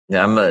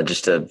 Yeah, I'm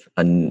just a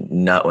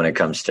nut when it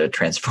comes to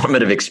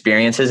transformative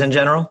experiences in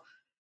general.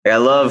 I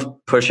love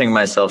pushing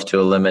myself to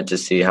a limit to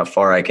see how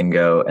far I can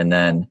go. And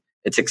then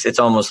it's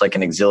almost like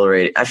an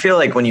exhilarating. I feel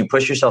like when you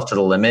push yourself to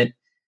the limit,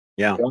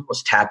 you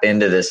almost tap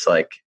into this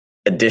like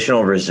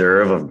additional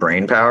reserve of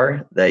brain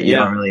power that you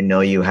don't really know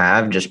you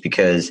have just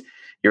because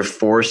you're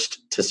forced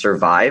to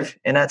survive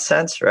in that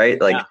sense, right?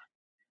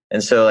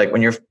 And so like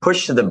when you're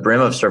pushed to the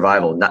brim of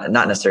survival, not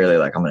necessarily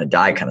like I'm going to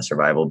die kind of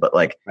survival, but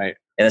like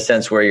in a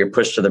sense where you're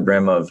pushed to the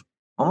brim of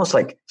almost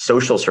like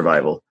social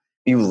survival,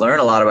 you learn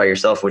a lot about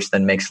yourself, which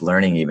then makes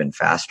learning even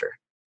faster.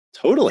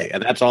 Totally.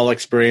 And that's all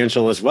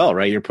experiential as well,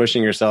 right? You're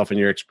pushing yourself and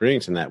you're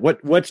experiencing that.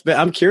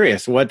 I'm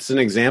curious, what's an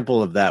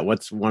example of that?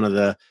 What's one of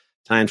the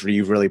times where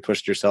you've really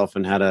pushed yourself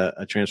and had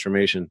a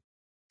transformation?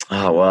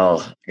 Oh,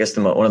 well, I guess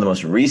one of the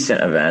most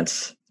recent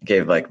events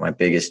gave like my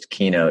biggest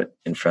keynote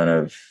in front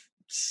of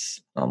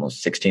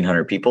almost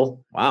 1,600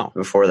 people. Wow.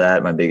 Before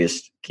that, my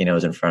biggest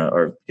keynote was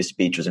biggest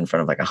speech was in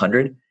front of like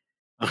 100.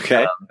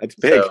 Okay. That's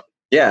big. So,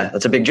 yeah,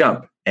 that's a big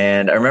jump.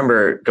 And I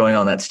remember going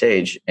on that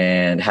stage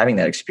and having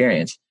that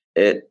experience.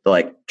 It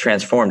like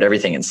transformed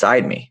everything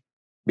inside me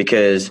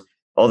because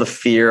all the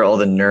fear, all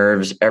the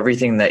nerves,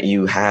 everything that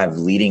you have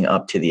leading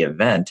up to the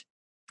event,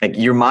 like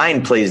your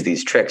mind plays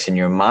these tricks and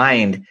your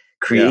mind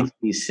creates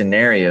these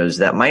scenarios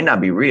that might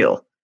not be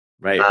real.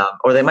 Right.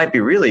 Or they might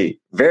be really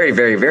very,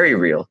 very, very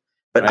real.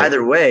 But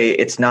either way,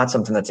 it's not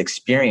something that's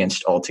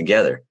experienced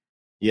altogether.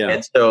 Yeah.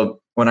 And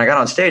so when I got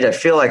on stage, I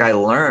feel like I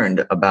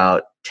learned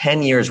about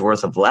 10 years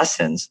worth of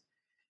lessons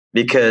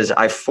because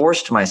I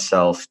forced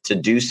myself to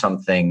do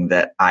something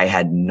that I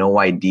had no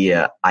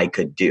idea I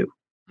could do.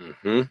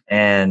 Mm-hmm.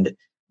 And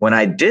when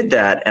I did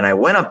that and I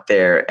went up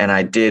there and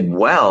I did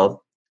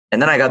well,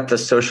 and then I got the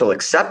social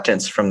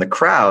acceptance from the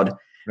crowd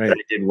that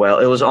I did well,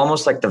 it was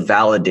almost like the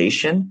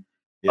validation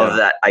of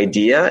that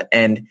idea.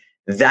 And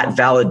that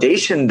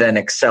validation then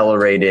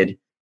accelerated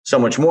so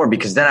much more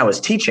because then I was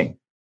teaching.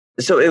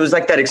 So it was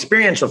like that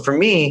experiential for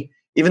me,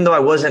 even though I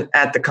wasn't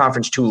at the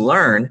conference to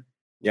learn,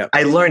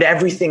 I learned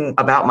everything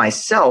about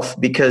myself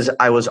because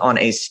I was on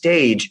a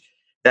stage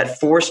that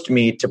forced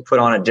me to put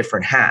on a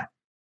different hat.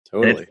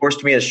 Totally. And it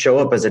forced me to show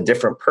up as a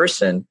different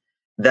person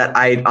that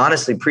I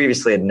honestly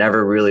previously had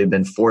never really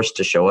been forced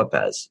to show up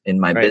as in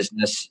my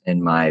business,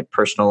 in my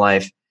personal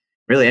life,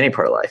 really any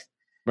part of life.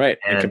 Right.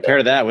 And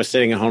compare that with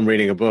sitting at home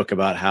reading a book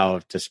about how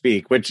to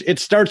speak, which it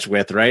starts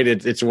with, right?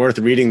 It's worth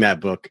reading that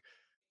book,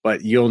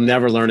 but you'll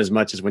never learn as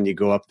much as when you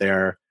go up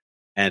there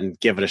and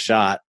give it a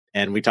shot.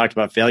 And we talked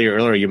about failure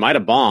earlier. You might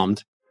have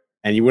bombed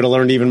and you would have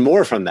learned even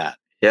more from that.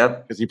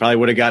 Yep. Because you probably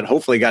would have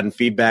hopefully gotten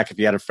feedback if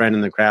you had a friend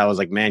in the crowd who was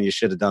like, man, you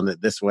should have done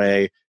it this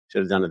way, should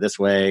have done it this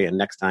way. And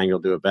next time you'll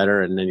do it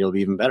better and then you'll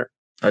be even better.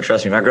 Oh,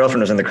 trust me, my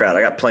girlfriend was in the crowd.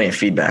 I got plenty of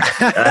feedback.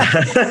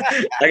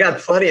 I got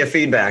plenty of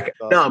feedback.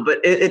 No, but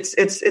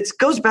it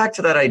goes back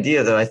to that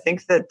idea, though. I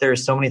think that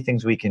there's so many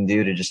things we can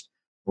do to just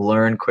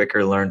learn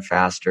quicker, learn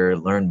faster,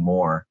 learn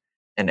more,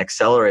 and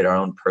accelerate our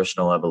own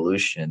personal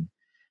evolution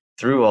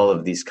through all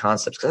of these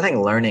concepts. Because I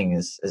think learning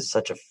is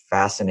such a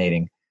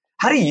fascinating.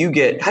 How do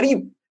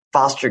you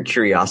foster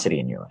curiosity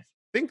in your life?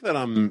 I think that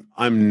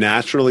I'm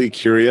naturally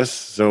curious,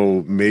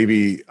 so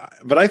maybe,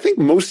 but I think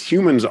most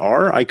humans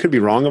are. I could be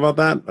wrong about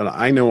that, but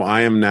I know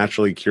I am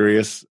naturally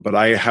curious, but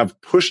I have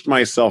pushed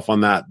myself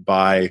on that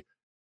by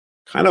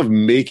kind of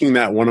making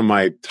that one of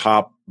my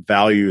top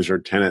values or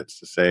tenets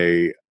to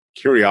say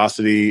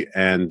curiosity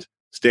and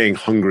staying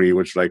hungry,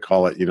 which I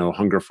call it,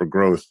 hunger for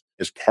growth,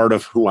 is part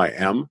of who I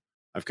am.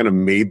 I've kind of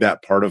made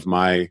that part of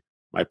my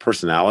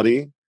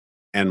personality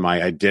and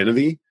my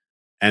identity.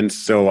 And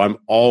so I'm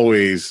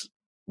always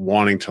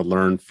wanting to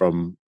learn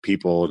from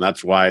people. And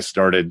that's why I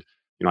started,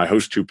 I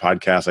host 2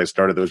 podcasts. I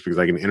started those because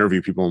I can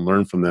interview people and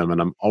learn from them.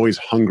 And I'm always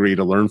hungry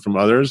to learn from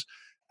others.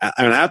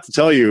 And I have to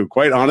tell you,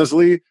 quite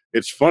honestly,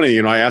 it's funny.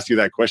 I asked you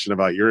that question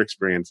about your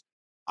experience.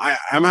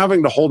 I'm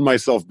having to hold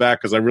myself back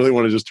because I really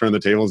want to just turn the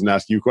tables and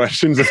ask you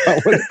questions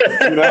about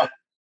what,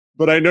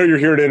 but I know you're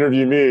here to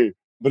interview me.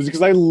 But it's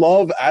because I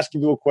love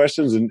asking people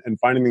questions and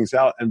finding things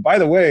out. And by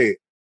the way,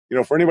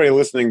 for anybody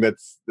listening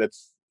that's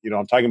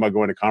I'm talking about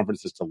going to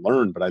conferences to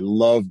learn, but I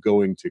love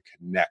going to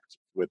connect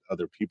with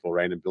other people,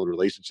 right? And build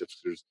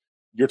relationships.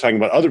 You're talking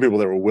about other people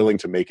that were willing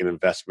to make an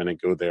investment and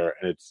go there.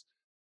 And it's,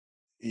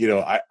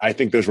 I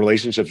think those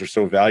relationships are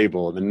so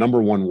valuable. And the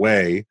number one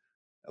way,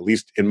 at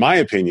least in my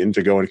opinion,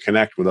 to go and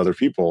connect with other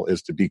people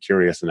is to be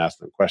curious and ask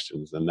them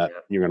questions. And that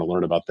you're going to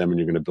learn about them and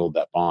you're going to build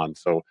that bond.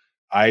 So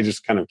I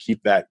just kind of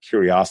keep that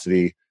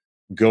curiosity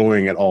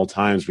going at all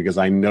times because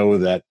I know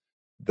that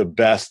the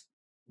best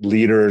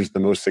leaders, the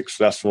most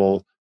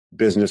successful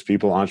business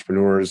people,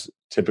 entrepreneurs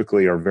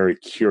typically are very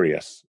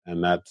curious,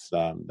 and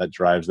that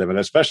drives them. And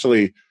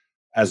especially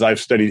as I've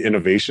studied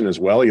innovation as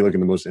well, you look at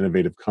the most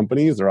innovative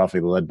companies, they're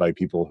often led by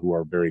people who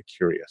are very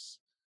curious,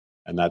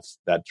 and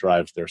that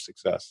drives their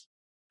success.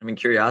 I mean,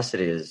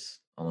 curiosity is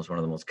almost one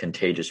of the most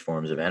contagious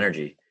forms of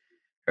energy,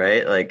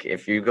 right? Like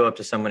if you go up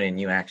to somebody and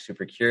you act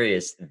super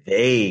curious,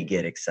 they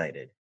get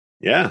excited.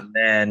 Yeah. And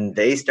then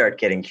they start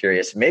getting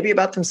curious, maybe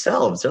about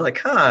themselves. They're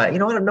like, you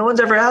know what? No one's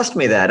ever asked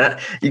me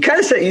that. You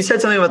said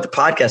something about the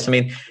podcast. I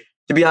mean,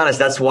 to be honest,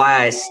 that's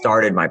why I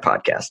started my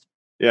podcast.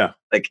 Yeah.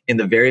 Like in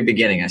the very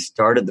beginning, I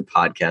started the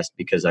podcast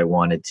because I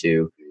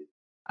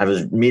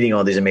was meeting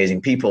all these amazing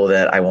people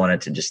that I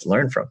wanted to just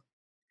learn from.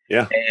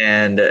 Yeah.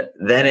 And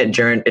then it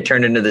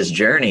turned into this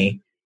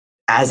journey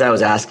as I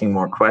was asking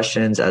more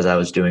questions, as I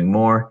was doing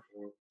more,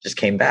 just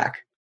came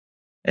back.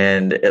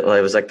 And it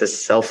was like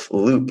this self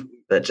loop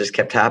that just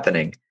kept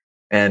happening.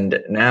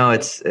 And now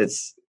it's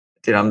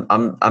dude,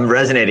 I'm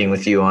resonating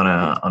with you on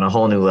a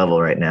whole new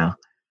level right now.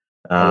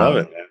 I love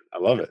it, man. I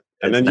love it.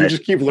 And then you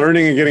just keep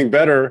learning and getting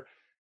better,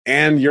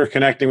 and you're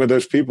connecting with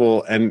those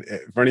people. And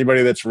for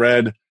anybody that's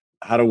read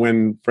How to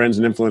Win Friends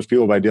and Influence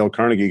People by Dale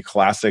Carnegie,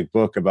 classic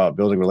book about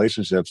building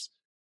relationships,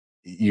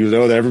 you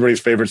know that everybody's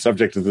favorite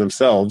subject is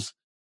themselves.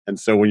 And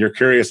so when you're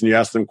curious and you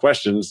ask them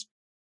questions,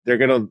 they're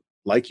going to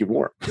like you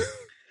more.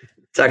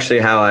 It's actually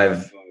how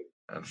I've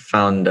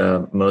found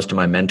most of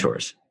my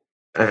mentors.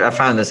 I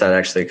found this out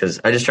actually because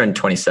I just turned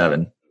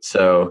 27.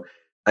 So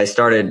I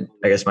started,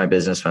 I guess, my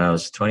business when I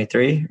was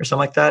 23 or something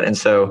like that. And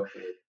so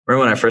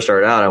remember when I first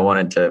started out, I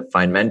wanted to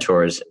find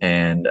mentors.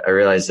 And I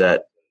realized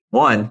that,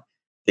 one,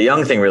 the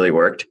young thing really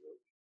worked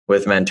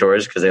with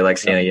mentors because they like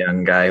seeing a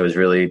young guy who was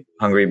really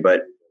hungry.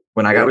 But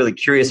when I got really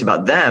curious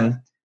about them,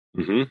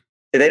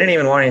 they didn't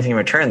even want anything in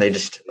return. They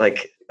just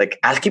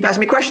keep asking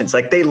me questions.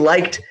 Like they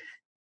liked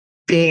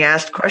being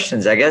asked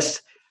questions. I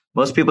guess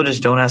most people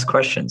just don't ask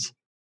questions.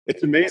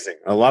 It's amazing.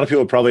 A lot of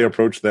people probably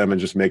approach them and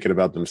just make it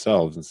about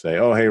themselves and say,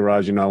 "Oh, hey,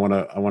 Raj, I want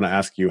to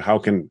ask you how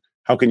can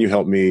you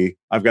help me?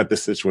 I've got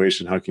this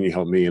situation. How can you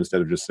help me?"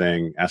 Instead of just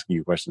asking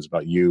you questions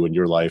about you and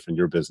your life and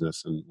your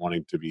business and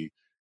wanting to be,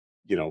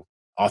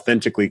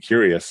 authentically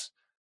curious.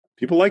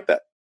 People like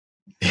that.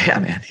 Yeah,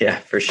 man. Yeah,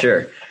 for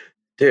sure.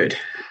 Dude,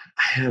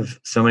 I have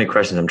so many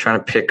questions. I'm trying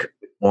to pick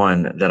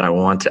one that I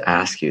want to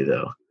ask you,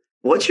 though.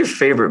 What's your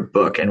favorite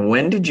book, and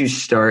when did you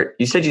start?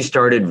 You said you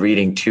started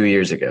reading 2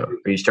 years ago,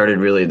 or you started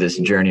really this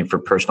journey for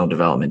personal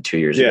development 2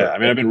 years ago. Yeah, I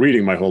mean, I've been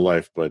reading my whole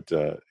life, but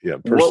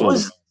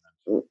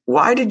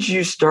why did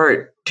you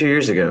start 2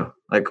 years ago?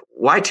 Like,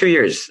 why 2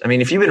 years? I mean,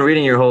 if you've been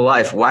reading your whole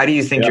life, why do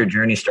you think your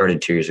journey started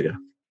 2 years ago?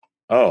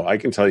 Oh, I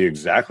can tell you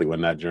exactly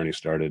when that journey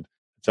started.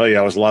 I tell you,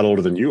 I was a lot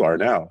older than you are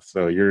now,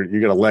 so you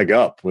got a leg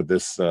up with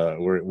this.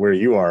 Where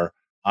you are,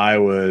 I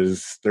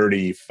was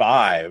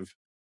 35.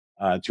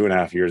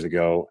 2.5 years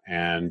ago,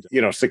 and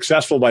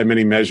successful by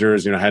many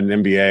measures. Had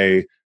an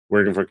MBA,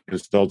 working for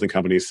consulting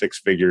companies, 6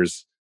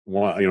 figures.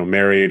 One,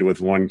 married with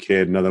 1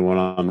 kid, another one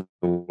on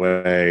the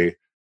way.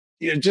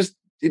 Just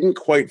didn't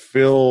quite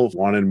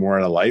wanted more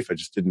out of life. I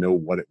just didn't know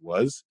what it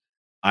was.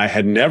 I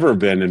had never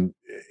been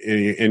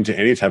into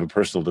any type of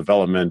personal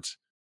development.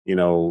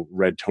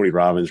 Read Tony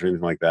Robbins or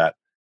anything like that.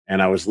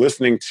 And I was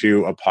listening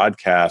to a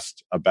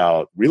podcast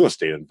about real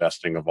estate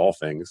investing, of all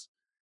things.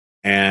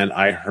 And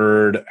I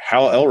heard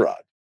Hal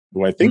Elrod,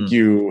 who I think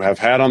you have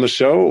had on the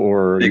show,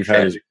 or Big you've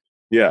had.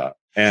 Yeah.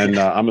 And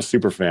I'm a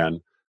super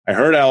fan. I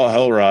heard Hal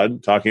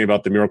Elrod talking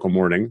about the Miracle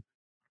Morning,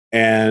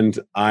 and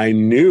I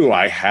knew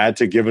I had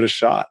to give it a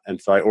shot.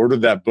 And so I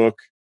ordered that book.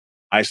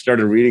 I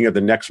started reading it the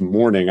next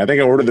morning. I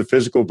think I ordered the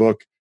physical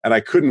book, and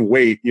I couldn't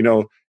wait.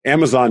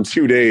 Amazon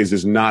 2 days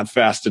is not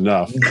fast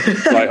enough.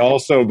 So I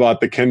also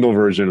bought the Kindle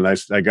version, and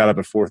I got up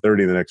at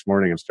 4:30 the next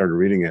morning and started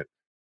reading it.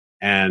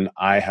 And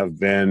I have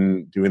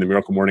been doing the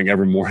Miracle Morning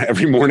every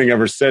morning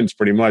ever since,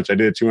 pretty much. I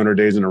did it 200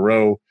 days in a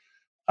row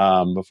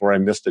before I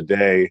missed a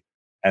day.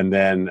 And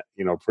then,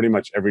 pretty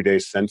much every day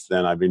since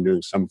then, I've been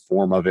doing some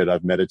form of it.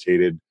 I've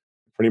meditated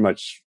pretty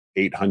much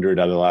 800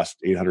 out of the last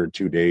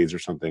 802 days or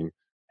something.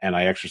 And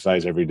I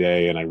exercise every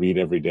day and I read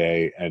every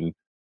day. And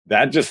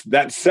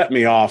that set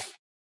me off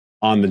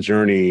on the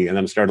journey. And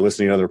then I started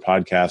listening to other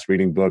podcasts,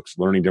 reading books,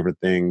 learning different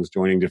things,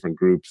 joining different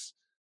groups.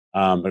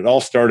 It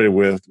all started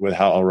with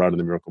Hal Elrod and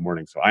the Miracle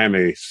Morning. So I am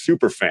a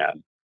super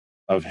fan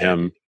of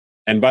him.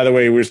 And by the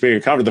way, we were speaking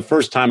of conference. The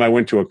first time I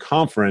went to a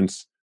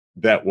conference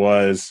that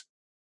was,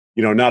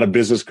 not a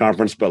business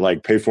conference, but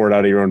like pay for it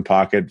out of your own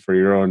pocket for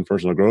your own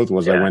personal growth,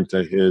 was I went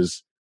to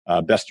his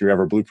Best Year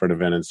Ever Blueprint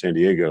event in San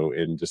Diego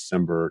in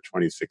December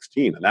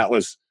 2016. And that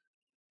was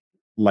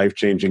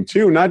life-changing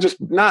too.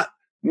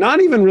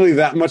 Not even really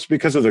that much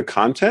because of the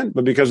content,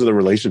 but because of the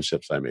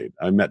relationships I made.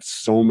 I met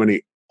so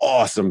many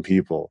awesome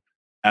people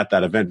at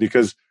that event,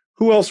 because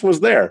who else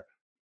was there?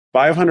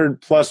 500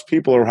 plus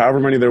people, or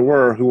however many there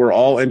were, who were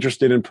all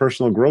interested in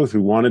personal growth,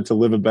 who wanted to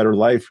live a better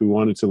life, who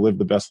wanted to live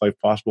the best life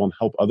possible and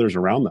help others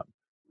around them.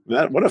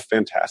 What a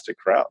fantastic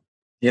crowd.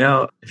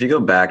 If you go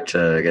back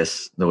to, I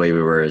guess, the way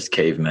we were as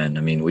cavemen,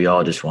 I mean, we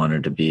all just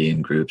wanted to be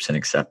in groups and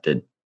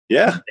accepted.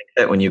 Yeah. I think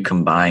that when you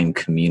combine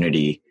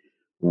community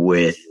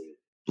with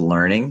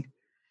learning,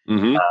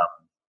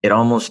 it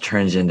almost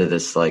turns into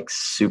this like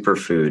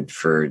superfood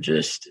for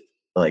just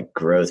like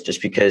growth,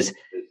 just because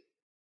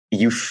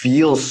you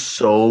feel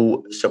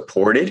so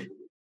supported.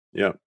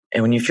 Yeah.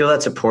 And when you feel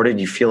that supported,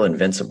 you feel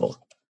invincible.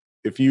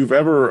 If you've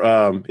ever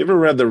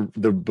read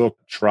the book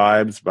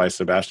Tribes by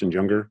Sebastian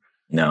Junger?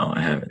 No,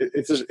 I haven't.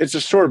 It's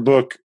a short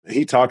book.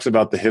 He talks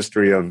about the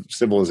history of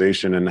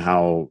civilization and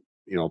how,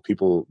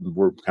 people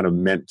were kind of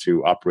meant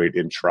to operate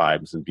in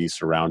tribes and be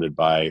surrounded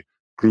by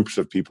groups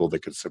of people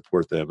that could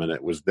support them. And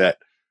it was that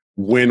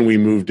when we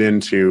moved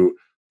into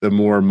the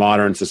more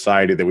modern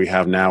society that we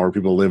have now, where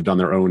people lived on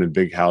their own in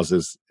big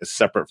houses,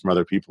 separate from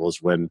other people,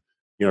 is when,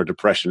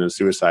 depression and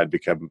suicide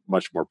become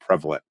much more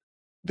prevalent.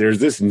 There's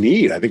this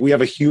need. I think we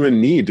have a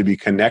human need to be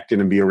connected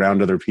and be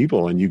around other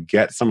people. And you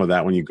get some of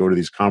that when you go to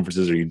these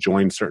conferences or you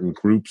join certain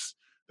groups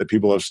that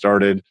people have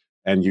started,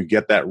 and you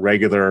get that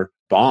regular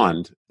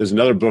bond. There's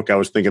another book I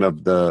was thinking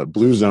of, the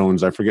Blue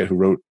Zones. I forget who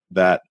wrote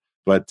that,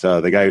 but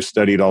the guy who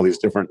studied all these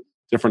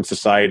different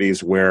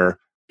societies where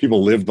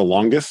people lived the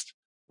longest,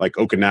 like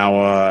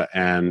Okinawa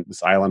and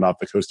this island off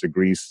the coast of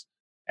Greece.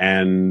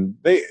 And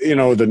they,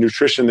 the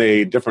nutrition, they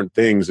ate different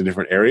things in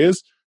different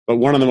areas. But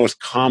one of the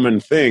most common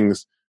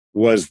things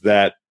was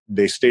that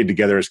they stayed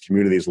together as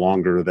communities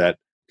longer, that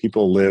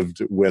people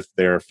lived with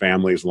their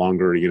families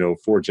longer,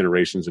 4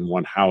 generations in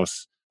one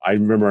house. I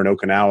remember in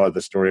Okinawa,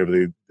 the story of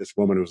this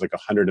woman who was like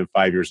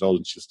 105 years old,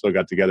 and she still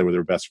got together with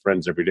her best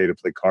friends every day to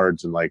play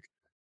cards and like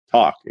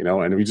talk,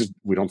 and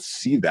we don't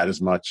see that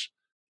as much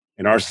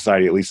in our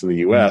society, at least in the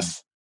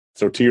US.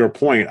 So to your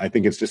point, I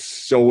think it's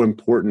just so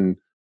important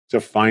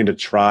to find a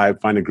tribe,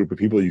 find a group of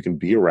people you can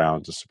be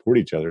around to support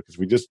each other, because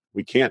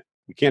we can't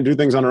do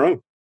things on our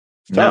own.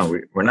 No,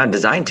 we're not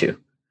designed to.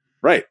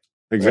 Right.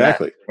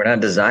 Exactly. We're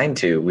not designed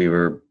to. We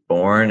were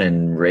born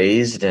and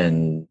raised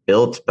and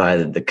built by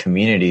the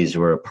communities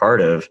we're a part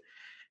of.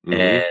 Mm-hmm.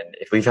 And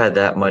if we've had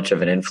that much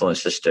of an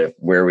influence just to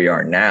where we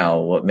are now,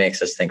 what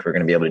makes us think we're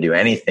going to be able to do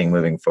anything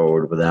moving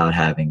forward without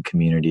having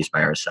communities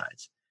by our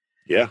sides?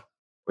 Yeah.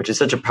 Which is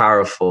such a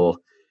powerful,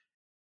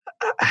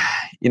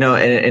 and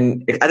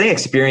I think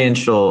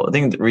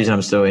the reason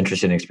I'm so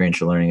interested in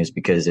experiential learning is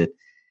because it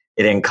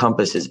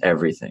encompasses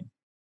everything,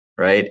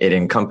 right?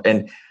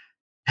 And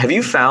have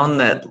you found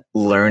that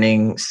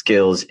learning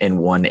skills in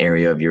one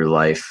area of your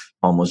life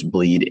almost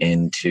bleed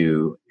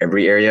into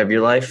every area of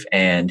your life?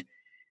 And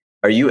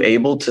are you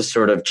able to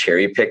sort of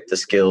cherry pick the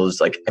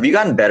skills? Like, have you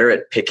gotten better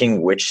at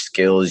picking which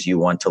skills you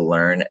want to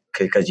learn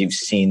because you've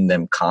seen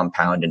them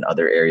compound in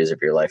other areas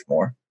of your life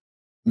more?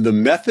 The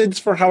methods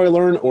for how I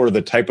learn, or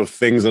the type of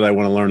things that I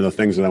want to learn, the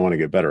things that I want to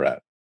get better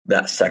at?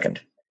 That second.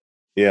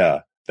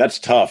 Yeah, that's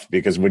tough,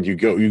 because when you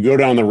go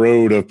down the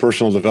road of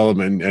personal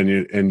development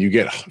and you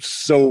get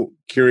so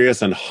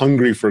curious and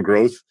hungry for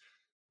growth,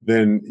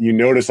 then you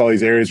notice all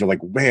these areas are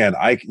like, man,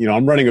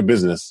 I'm running a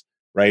business.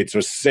 Right. So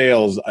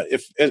sales,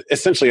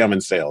 essentially I'm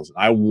in sales.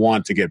 I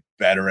want to get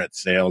better at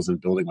sales and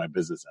building my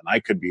business. And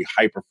I could be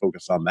hyper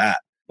focused on that.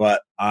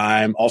 But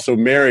I'm also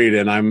married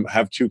and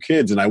have 2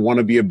 kids, and I want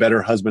to be a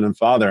better husband and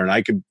father. And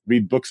I could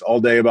read books all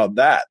day about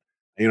that.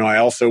 I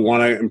also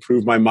want to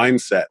improve my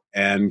mindset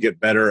and get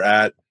better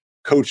at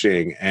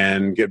coaching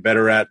and get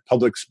better at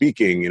public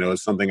speaking.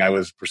 It's something I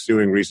was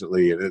pursuing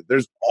recently.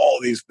 There's all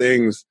these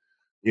things,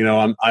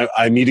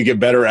 I need to get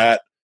better at.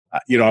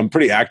 I'm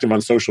pretty active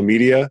on social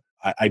media.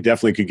 I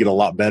definitely could get a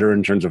lot better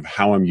in terms of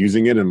how I'm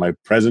using it and my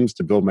presence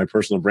to build my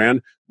personal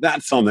brand.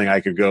 That's something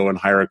I could go and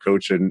hire a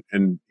coach and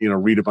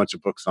read a bunch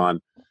of books on.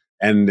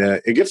 And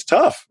it gets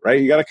tough, right?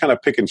 You got to kind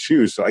of pick and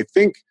choose. So I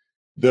think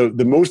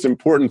the most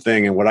important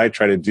thing, and what I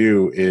try to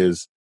do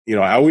is,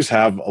 I always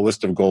have a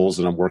list of goals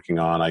that I'm working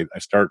on. I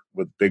start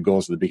with big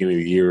goals at the beginning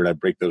of the year, and I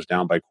break those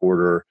down by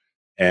quarter,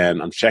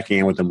 and I'm checking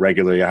in with them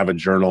regularly. I have a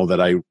journal that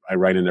I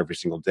write in every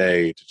single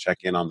day to check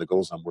in on the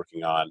goals I'm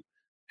working on.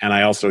 And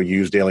I also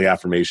use daily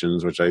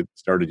affirmations, which I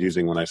started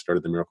using when I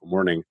started the Miracle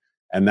Morning.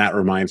 And that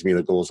reminds me of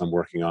the goals I'm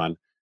working on.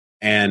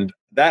 And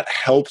that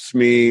helps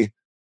me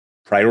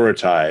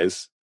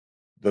prioritize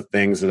the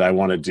things that I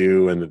want to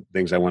do and the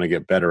things I want to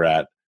get better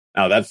at.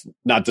 Now, that's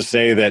not to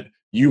say that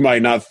you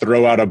might not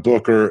throw out a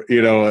book or,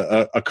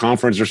 a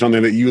conference or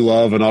something that you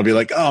love, and I'll be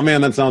like, oh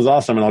man, that sounds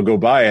awesome, and I'll go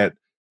buy it.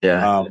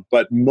 Yeah.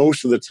 But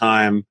most of the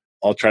time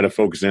I'll try to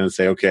focus in and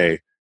say,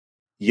 okay,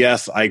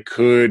 yes, I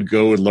could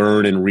go and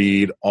learn and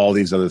read all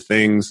these other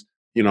things.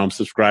 I'm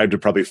subscribed to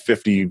probably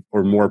 50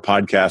 or more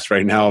podcasts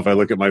right now if I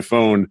look at my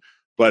phone.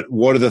 But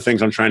what are the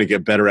things I'm trying to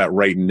get better at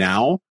right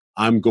now?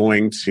 I'm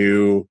going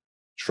to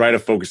try to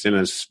focus in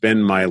and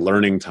spend my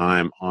learning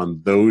time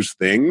on those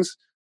things,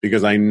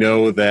 because I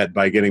know that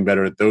by getting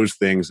better at those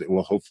things, it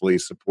will hopefully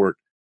support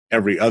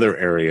every other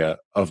area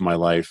of my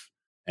life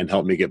and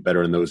help me get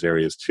better in those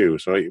areas too.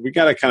 So we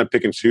got to kind of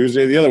pick and choose.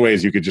 The other way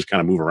is you could just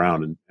kind of move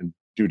around and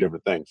do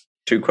different things.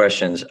 2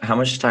 questions. How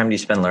much time do you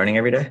spend learning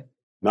every day?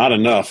 Not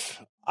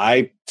enough.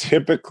 I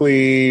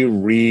typically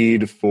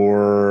read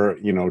for,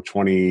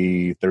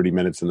 20, 30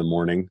 minutes in the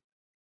morning.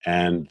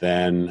 And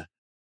then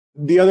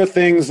the other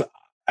things,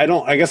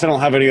 I guess I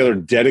don't have any other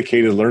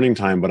dedicated learning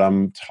time, but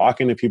I'm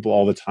talking to people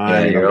all the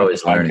time. Yeah, you're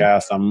always learning.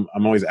 I'm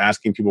always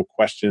asking people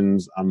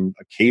questions. I'm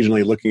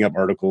occasionally looking up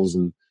articles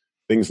and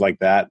things like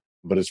that.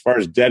 But as far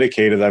as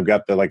dedicated, I've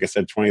got like I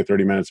said, 20 or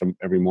 30 minutes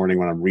every morning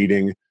when I'm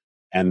reading.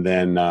 And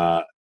then,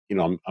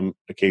 I'm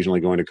occasionally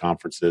going to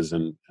conferences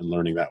and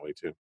learning that way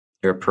too.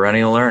 You're a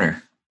perennial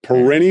learner.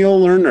 Perennial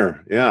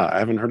learner. Yeah, I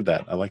haven't heard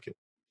that. I like it.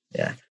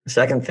 Yeah. The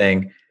second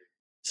thing,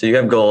 so you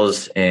have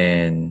goals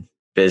in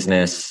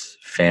business,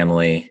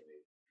 family,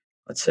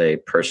 let's say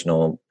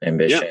personal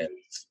ambitions,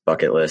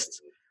 bucket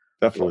lists.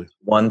 Definitely.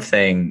 One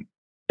thing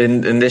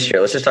in this year,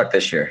 let's just talk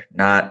this year,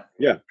 not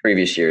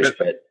previous years,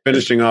 but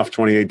finishing off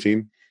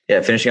 2018.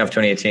 Yeah, finishing off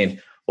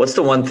 2018. What's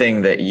the one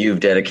thing that you've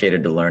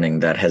dedicated to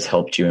learning that has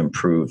helped you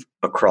improve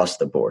across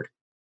the board?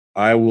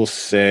 I want to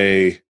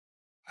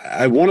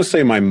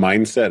say my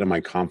mindset and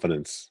my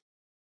confidence.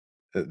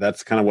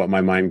 That's kind of what my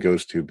mind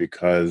goes to,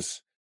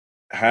 because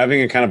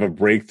having a kind of a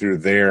breakthrough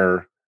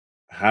there,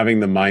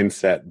 having the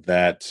mindset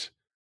that,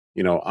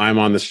 I'm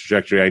on this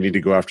trajectory, I need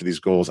to go after these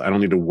goals. I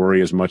don't need to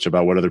worry as much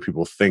about what other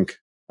people think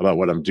about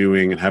what I'm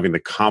doing, and having the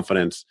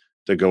confidence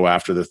to go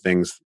after the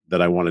things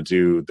that I want to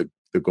do,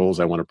 the goals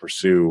I want to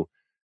pursue,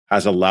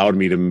 has allowed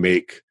me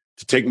to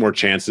take more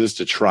chances,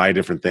 to try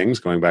different things,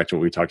 going back to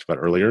what we talked about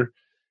earlier,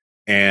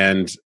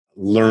 and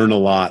learn a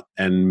lot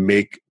and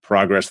make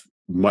progress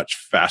much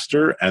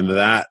faster. And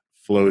that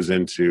flows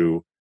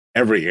into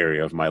every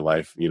area of my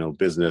life,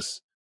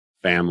 business,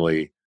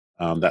 family,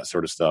 that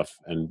sort of stuff,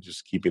 and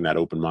just keeping that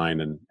open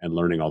mind and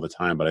learning all the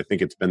time. But I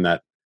think it's been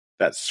that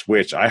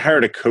switch. I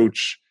hired a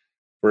coach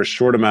for a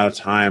short amount of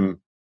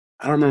time.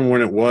 I don't remember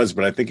when it was,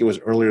 but I think it was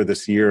earlier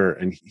this year.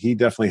 And he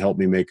definitely helped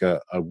me make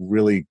a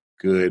really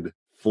good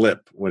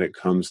flip when it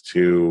comes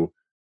to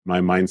my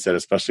mindset,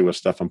 especially with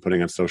stuff I'm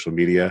putting on social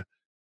media.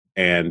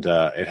 And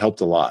it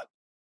helped a lot.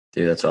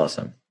 Dude, that's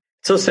awesome.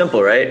 It's so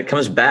simple, right? It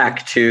comes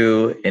back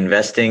to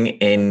investing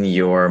in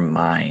your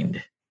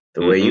mind,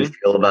 the way you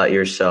feel about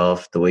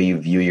yourself, the way you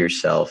view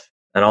yourself.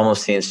 That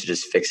almost seems to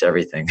just fix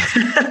everything.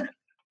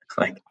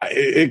 Like,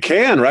 it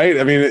can, right?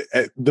 I mean,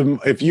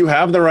 if you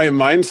have the right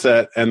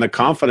mindset and the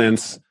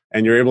confidence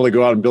and you're able to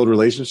go out and build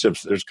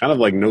relationships, there's kind of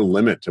like no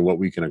limit to what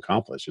we can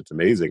accomplish. It's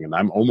amazing. And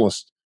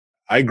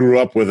I grew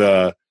up with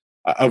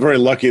I'm very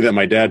lucky that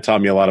my dad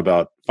taught me a lot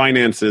about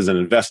finances and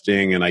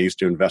investing. And I used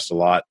to invest a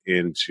lot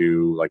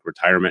into like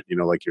retirement,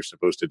 like you're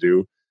supposed to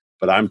do.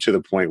 But I'm to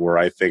the point where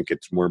I think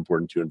it's more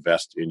important to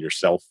invest in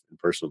yourself and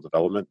personal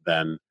development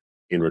than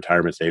in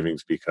retirement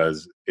savings,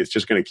 because it's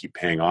just going to keep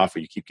paying off.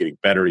 You keep getting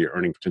better. Your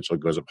earning potential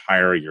goes up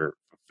higher. Your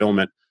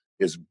fulfillment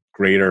is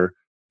greater.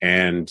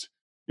 And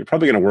you're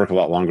probably going to work a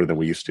lot longer than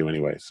we used to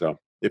anyway. So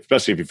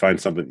especially if you find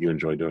something you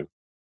enjoy doing.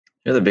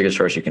 You're the biggest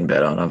horse you can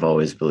bet on. I've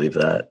always believed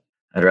that.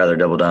 I'd rather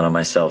double down on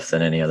myself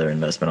than any other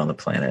investment on the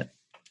planet.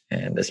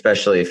 And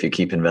especially if you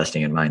keep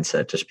investing in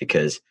mindset, just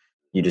because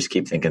you just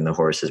keep thinking the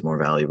horse is more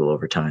valuable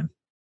over time.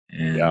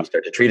 And you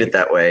start to treat it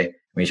that way.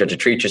 When you start to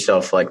treat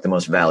yourself like the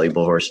most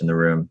valuable horse in the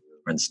room,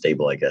 or in the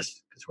stable, I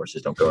guess, because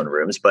horses don't go in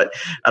rooms, but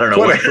I don't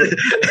know.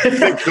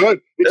 It could.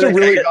 It's a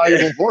really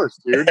valuable horse,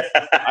 dude.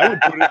 I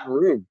would put it in a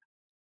room.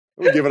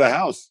 I would give it a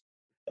house.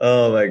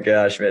 Oh my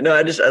gosh, man. No,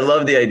 I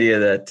love the idea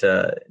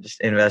that just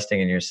investing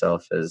in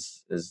yourself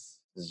is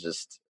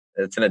just,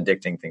 it's an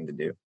addicting thing to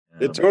do.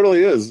 It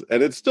totally is.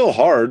 And it's still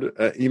hard.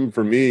 Even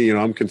for me,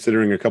 I'm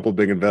considering a couple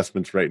big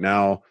investments right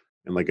now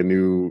in like a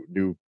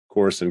new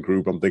course and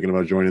group I'm thinking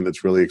about joining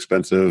that's really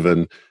expensive.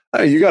 And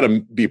you got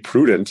to be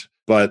prudent.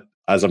 But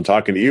as I'm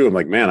talking to you, I'm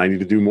like, man, I need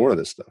to do more of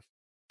this stuff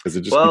because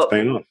it just keeps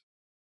paying off.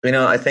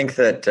 I think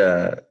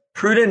that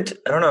prudent,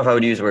 I don't know if I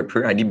would use the word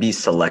prudent. I need to be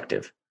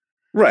selective.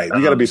 Right.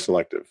 You got to be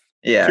selective.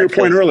 Yeah. To your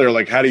point earlier,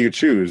 like, how do you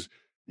choose?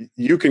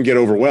 You can get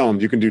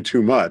overwhelmed. You can do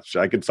too much.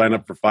 I could sign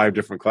up for 5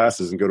 different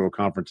classes and go to a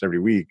conference every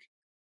week.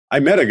 I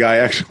met a guy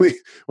actually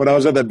when I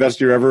was at that Best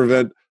Year Ever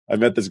event. I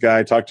met this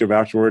guy, talked to him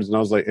afterwards, and I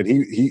was like, and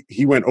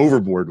he went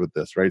overboard with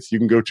this, right? So you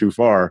can go too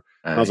far.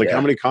 And I was like,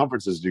 how many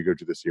conferences do you go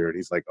to this year? And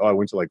he's like, I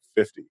went to like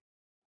 50.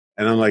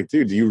 And I'm like,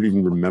 dude, do you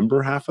even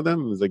remember half of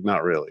them? He's like,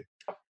 not really.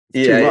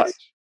 It's too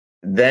much.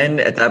 Then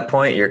at that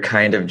point, you're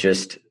kind of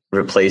just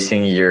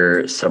replacing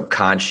your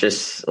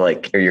subconscious,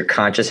 or your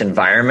conscious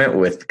environment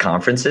with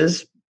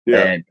conferences. Yeah.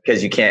 And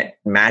because you can't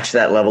match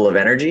that level of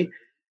energy.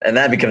 And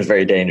that becomes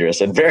very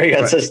dangerous and very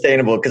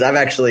unsustainable, because I've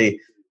actually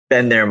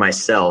been there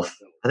myself.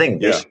 I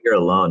think this year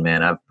alone,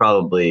 man, I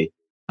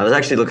was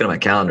actually looking at my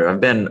calendar. I've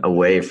been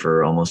away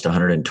for almost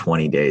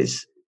 120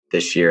 days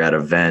this year at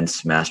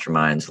events,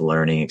 masterminds,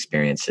 learning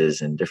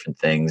experiences, and different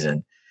things.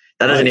 And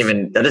that doesn't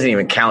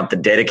even count the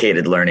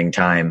dedicated learning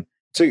time.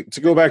 To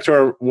go back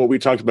to what we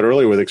talked about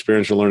earlier with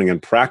experiential learning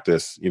and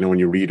practice, when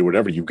you read or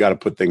whatever, you've got to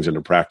put things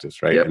into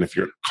practice, right? Yep. And if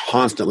you're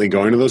constantly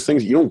going to those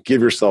things, you don't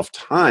give yourself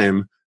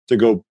time to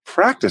go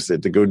practice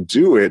it, to go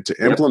do it,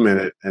 to implement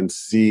it and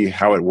see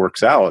how it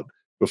works out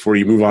before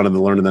you move on and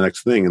learn the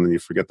next thing, and then you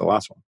forget the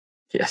last one.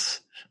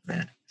 Yes,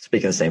 man.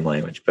 Speaking the same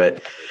language.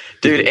 But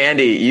dude,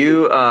 Andy,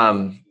 you are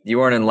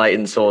an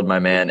enlightened soul, my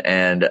man,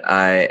 and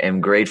I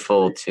am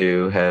grateful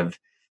to have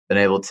been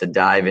able to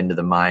dive into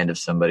the mind of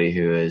somebody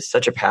who is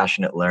such a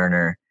passionate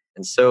learner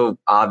and so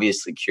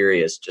obviously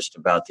curious just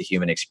about the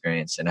human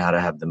experience and how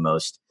to have the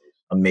most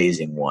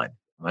amazing one.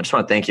 I just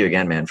want to thank you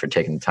again, man, for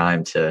taking the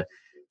time to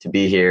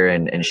be here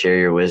and share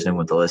your wisdom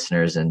with the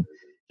listeners and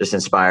just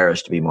inspire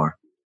us to be more.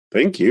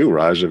 Thank you,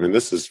 Raj. I mean,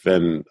 this has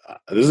been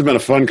a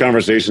fun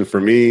conversation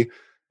for me,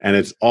 and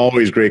it's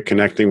always great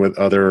connecting with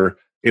other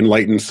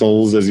enlightened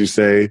souls, as you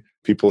say,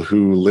 people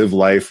who live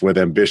life with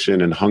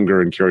ambition and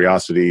hunger and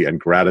curiosity and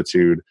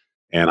gratitude.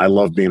 And I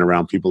love being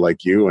around people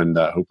like you, and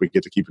hope we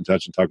get to keep in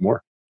touch and talk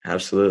more.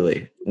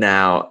 Absolutely.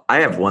 Now,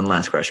 I have one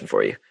last question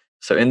for you.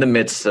 So in the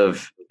midst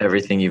of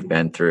everything you've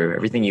been through,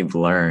 everything you've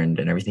learned,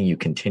 and everything you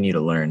continue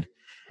to learn,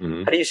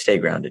 how do you stay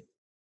grounded?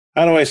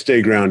 How do I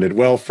stay grounded?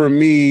 Well, for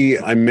me,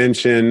 I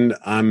mentioned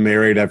I'm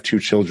married. I have 2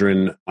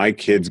 children. My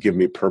kids give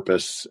me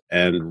purpose.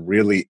 And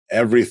really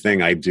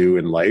everything I do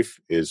in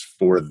life is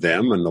for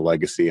them and the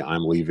legacy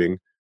I'm leaving.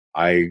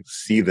 I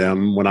see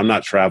them when I'm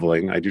not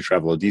traveling. I do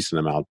travel a decent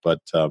amount, but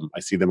I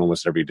see them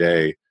almost every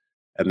day.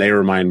 And they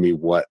remind me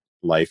what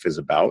life is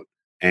about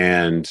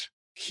and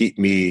keep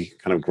me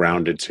kind of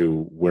grounded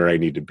to where I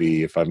need to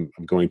be. If I'm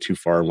going too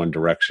far in one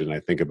direction, I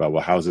think about,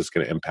 well, how is this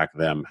going to impact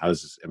them? How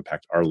does this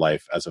impact our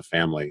life as a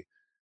family?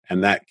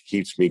 And that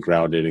keeps me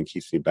grounded and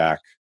takes me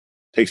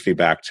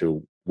back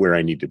to where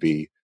I need to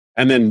be.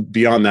 And then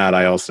beyond that,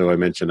 I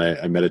mentioned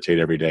I meditate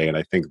every day. And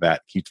I think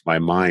that keeps my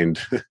mind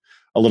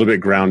a little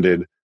bit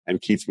grounded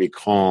and keeps me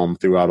calm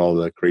throughout all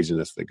the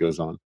craziness that goes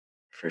on.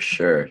 For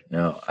sure.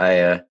 No,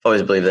 I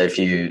always believe that if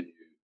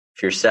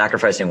you're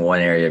sacrificing one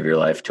area of your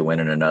life to win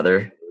in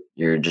another,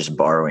 you're just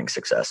borrowing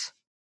success.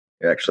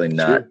 You're actually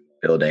not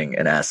building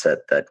an asset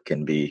that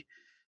can be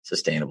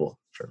sustainable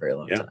for a very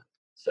long time.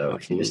 So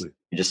you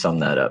just sum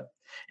that up.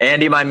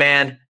 Andy, my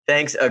man,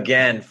 thanks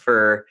again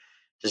for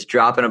just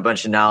dropping a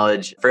bunch of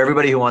knowledge. For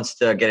everybody who wants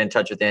to get in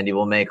touch with Andy,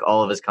 we'll make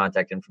all of his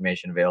contact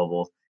information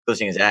available,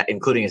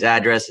 including his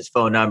address, his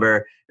phone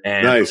number,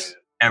 and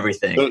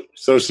everything.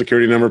 Social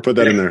security number, put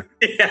that in there.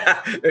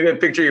 Yeah,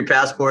 picture your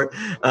passport.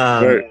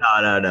 Right.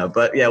 No.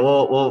 But yeah,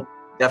 we'll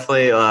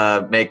definitely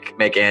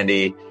make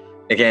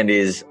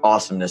Andy's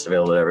awesomeness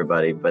available to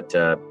everybody. But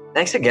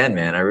thanks again,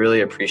 man. I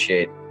really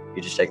appreciate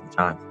you just taking the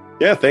time.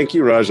 Yeah, thank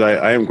you, Raj.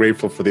 I am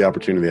grateful for the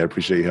opportunity. I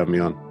appreciate you having me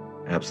on.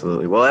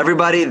 Absolutely. Well,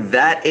 everybody,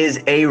 that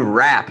is a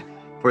wrap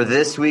for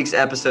this week's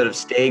episode of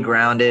Stay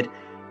Grounded.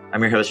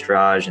 I'm your host,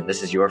 Raj, and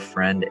this is your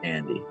friend,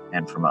 Andy.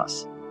 And from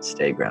us,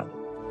 stay grounded.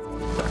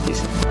 Talk to you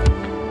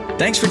soon.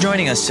 Thanks for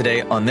joining us today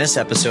on this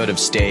episode of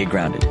Stay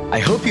Grounded. I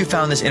hope you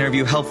found this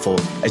interview helpful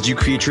as you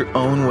create your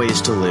own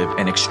ways to live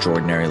an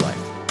extraordinary life.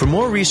 For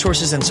more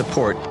resources and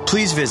support,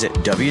 please visit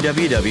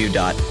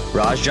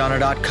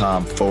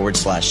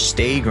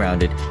www.rajjana.com/Stay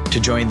Grounded to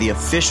join the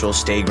official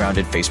Stay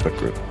Grounded Facebook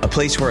group, a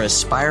place where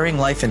aspiring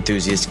life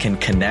enthusiasts can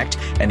connect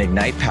and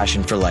ignite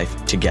passion for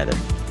life together.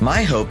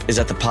 My hope is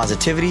that the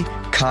positivity,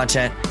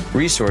 content,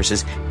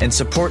 resources, and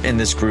support in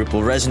this group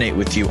will resonate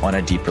with you on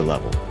a deeper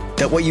level.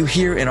 That what you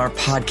hear in our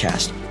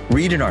podcast,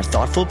 read in our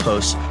thoughtful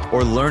posts,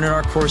 or learn in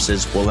our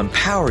courses will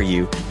empower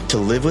you to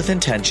live with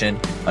intention,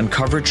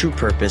 uncover true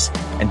purpose,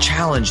 and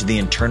challenge the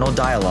internal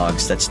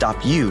dialogues that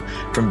stop you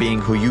from being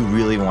who you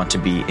really want to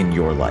be in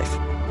your life.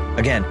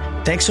 Again,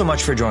 thanks so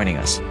much for joining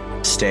us.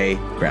 Stay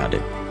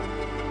grounded.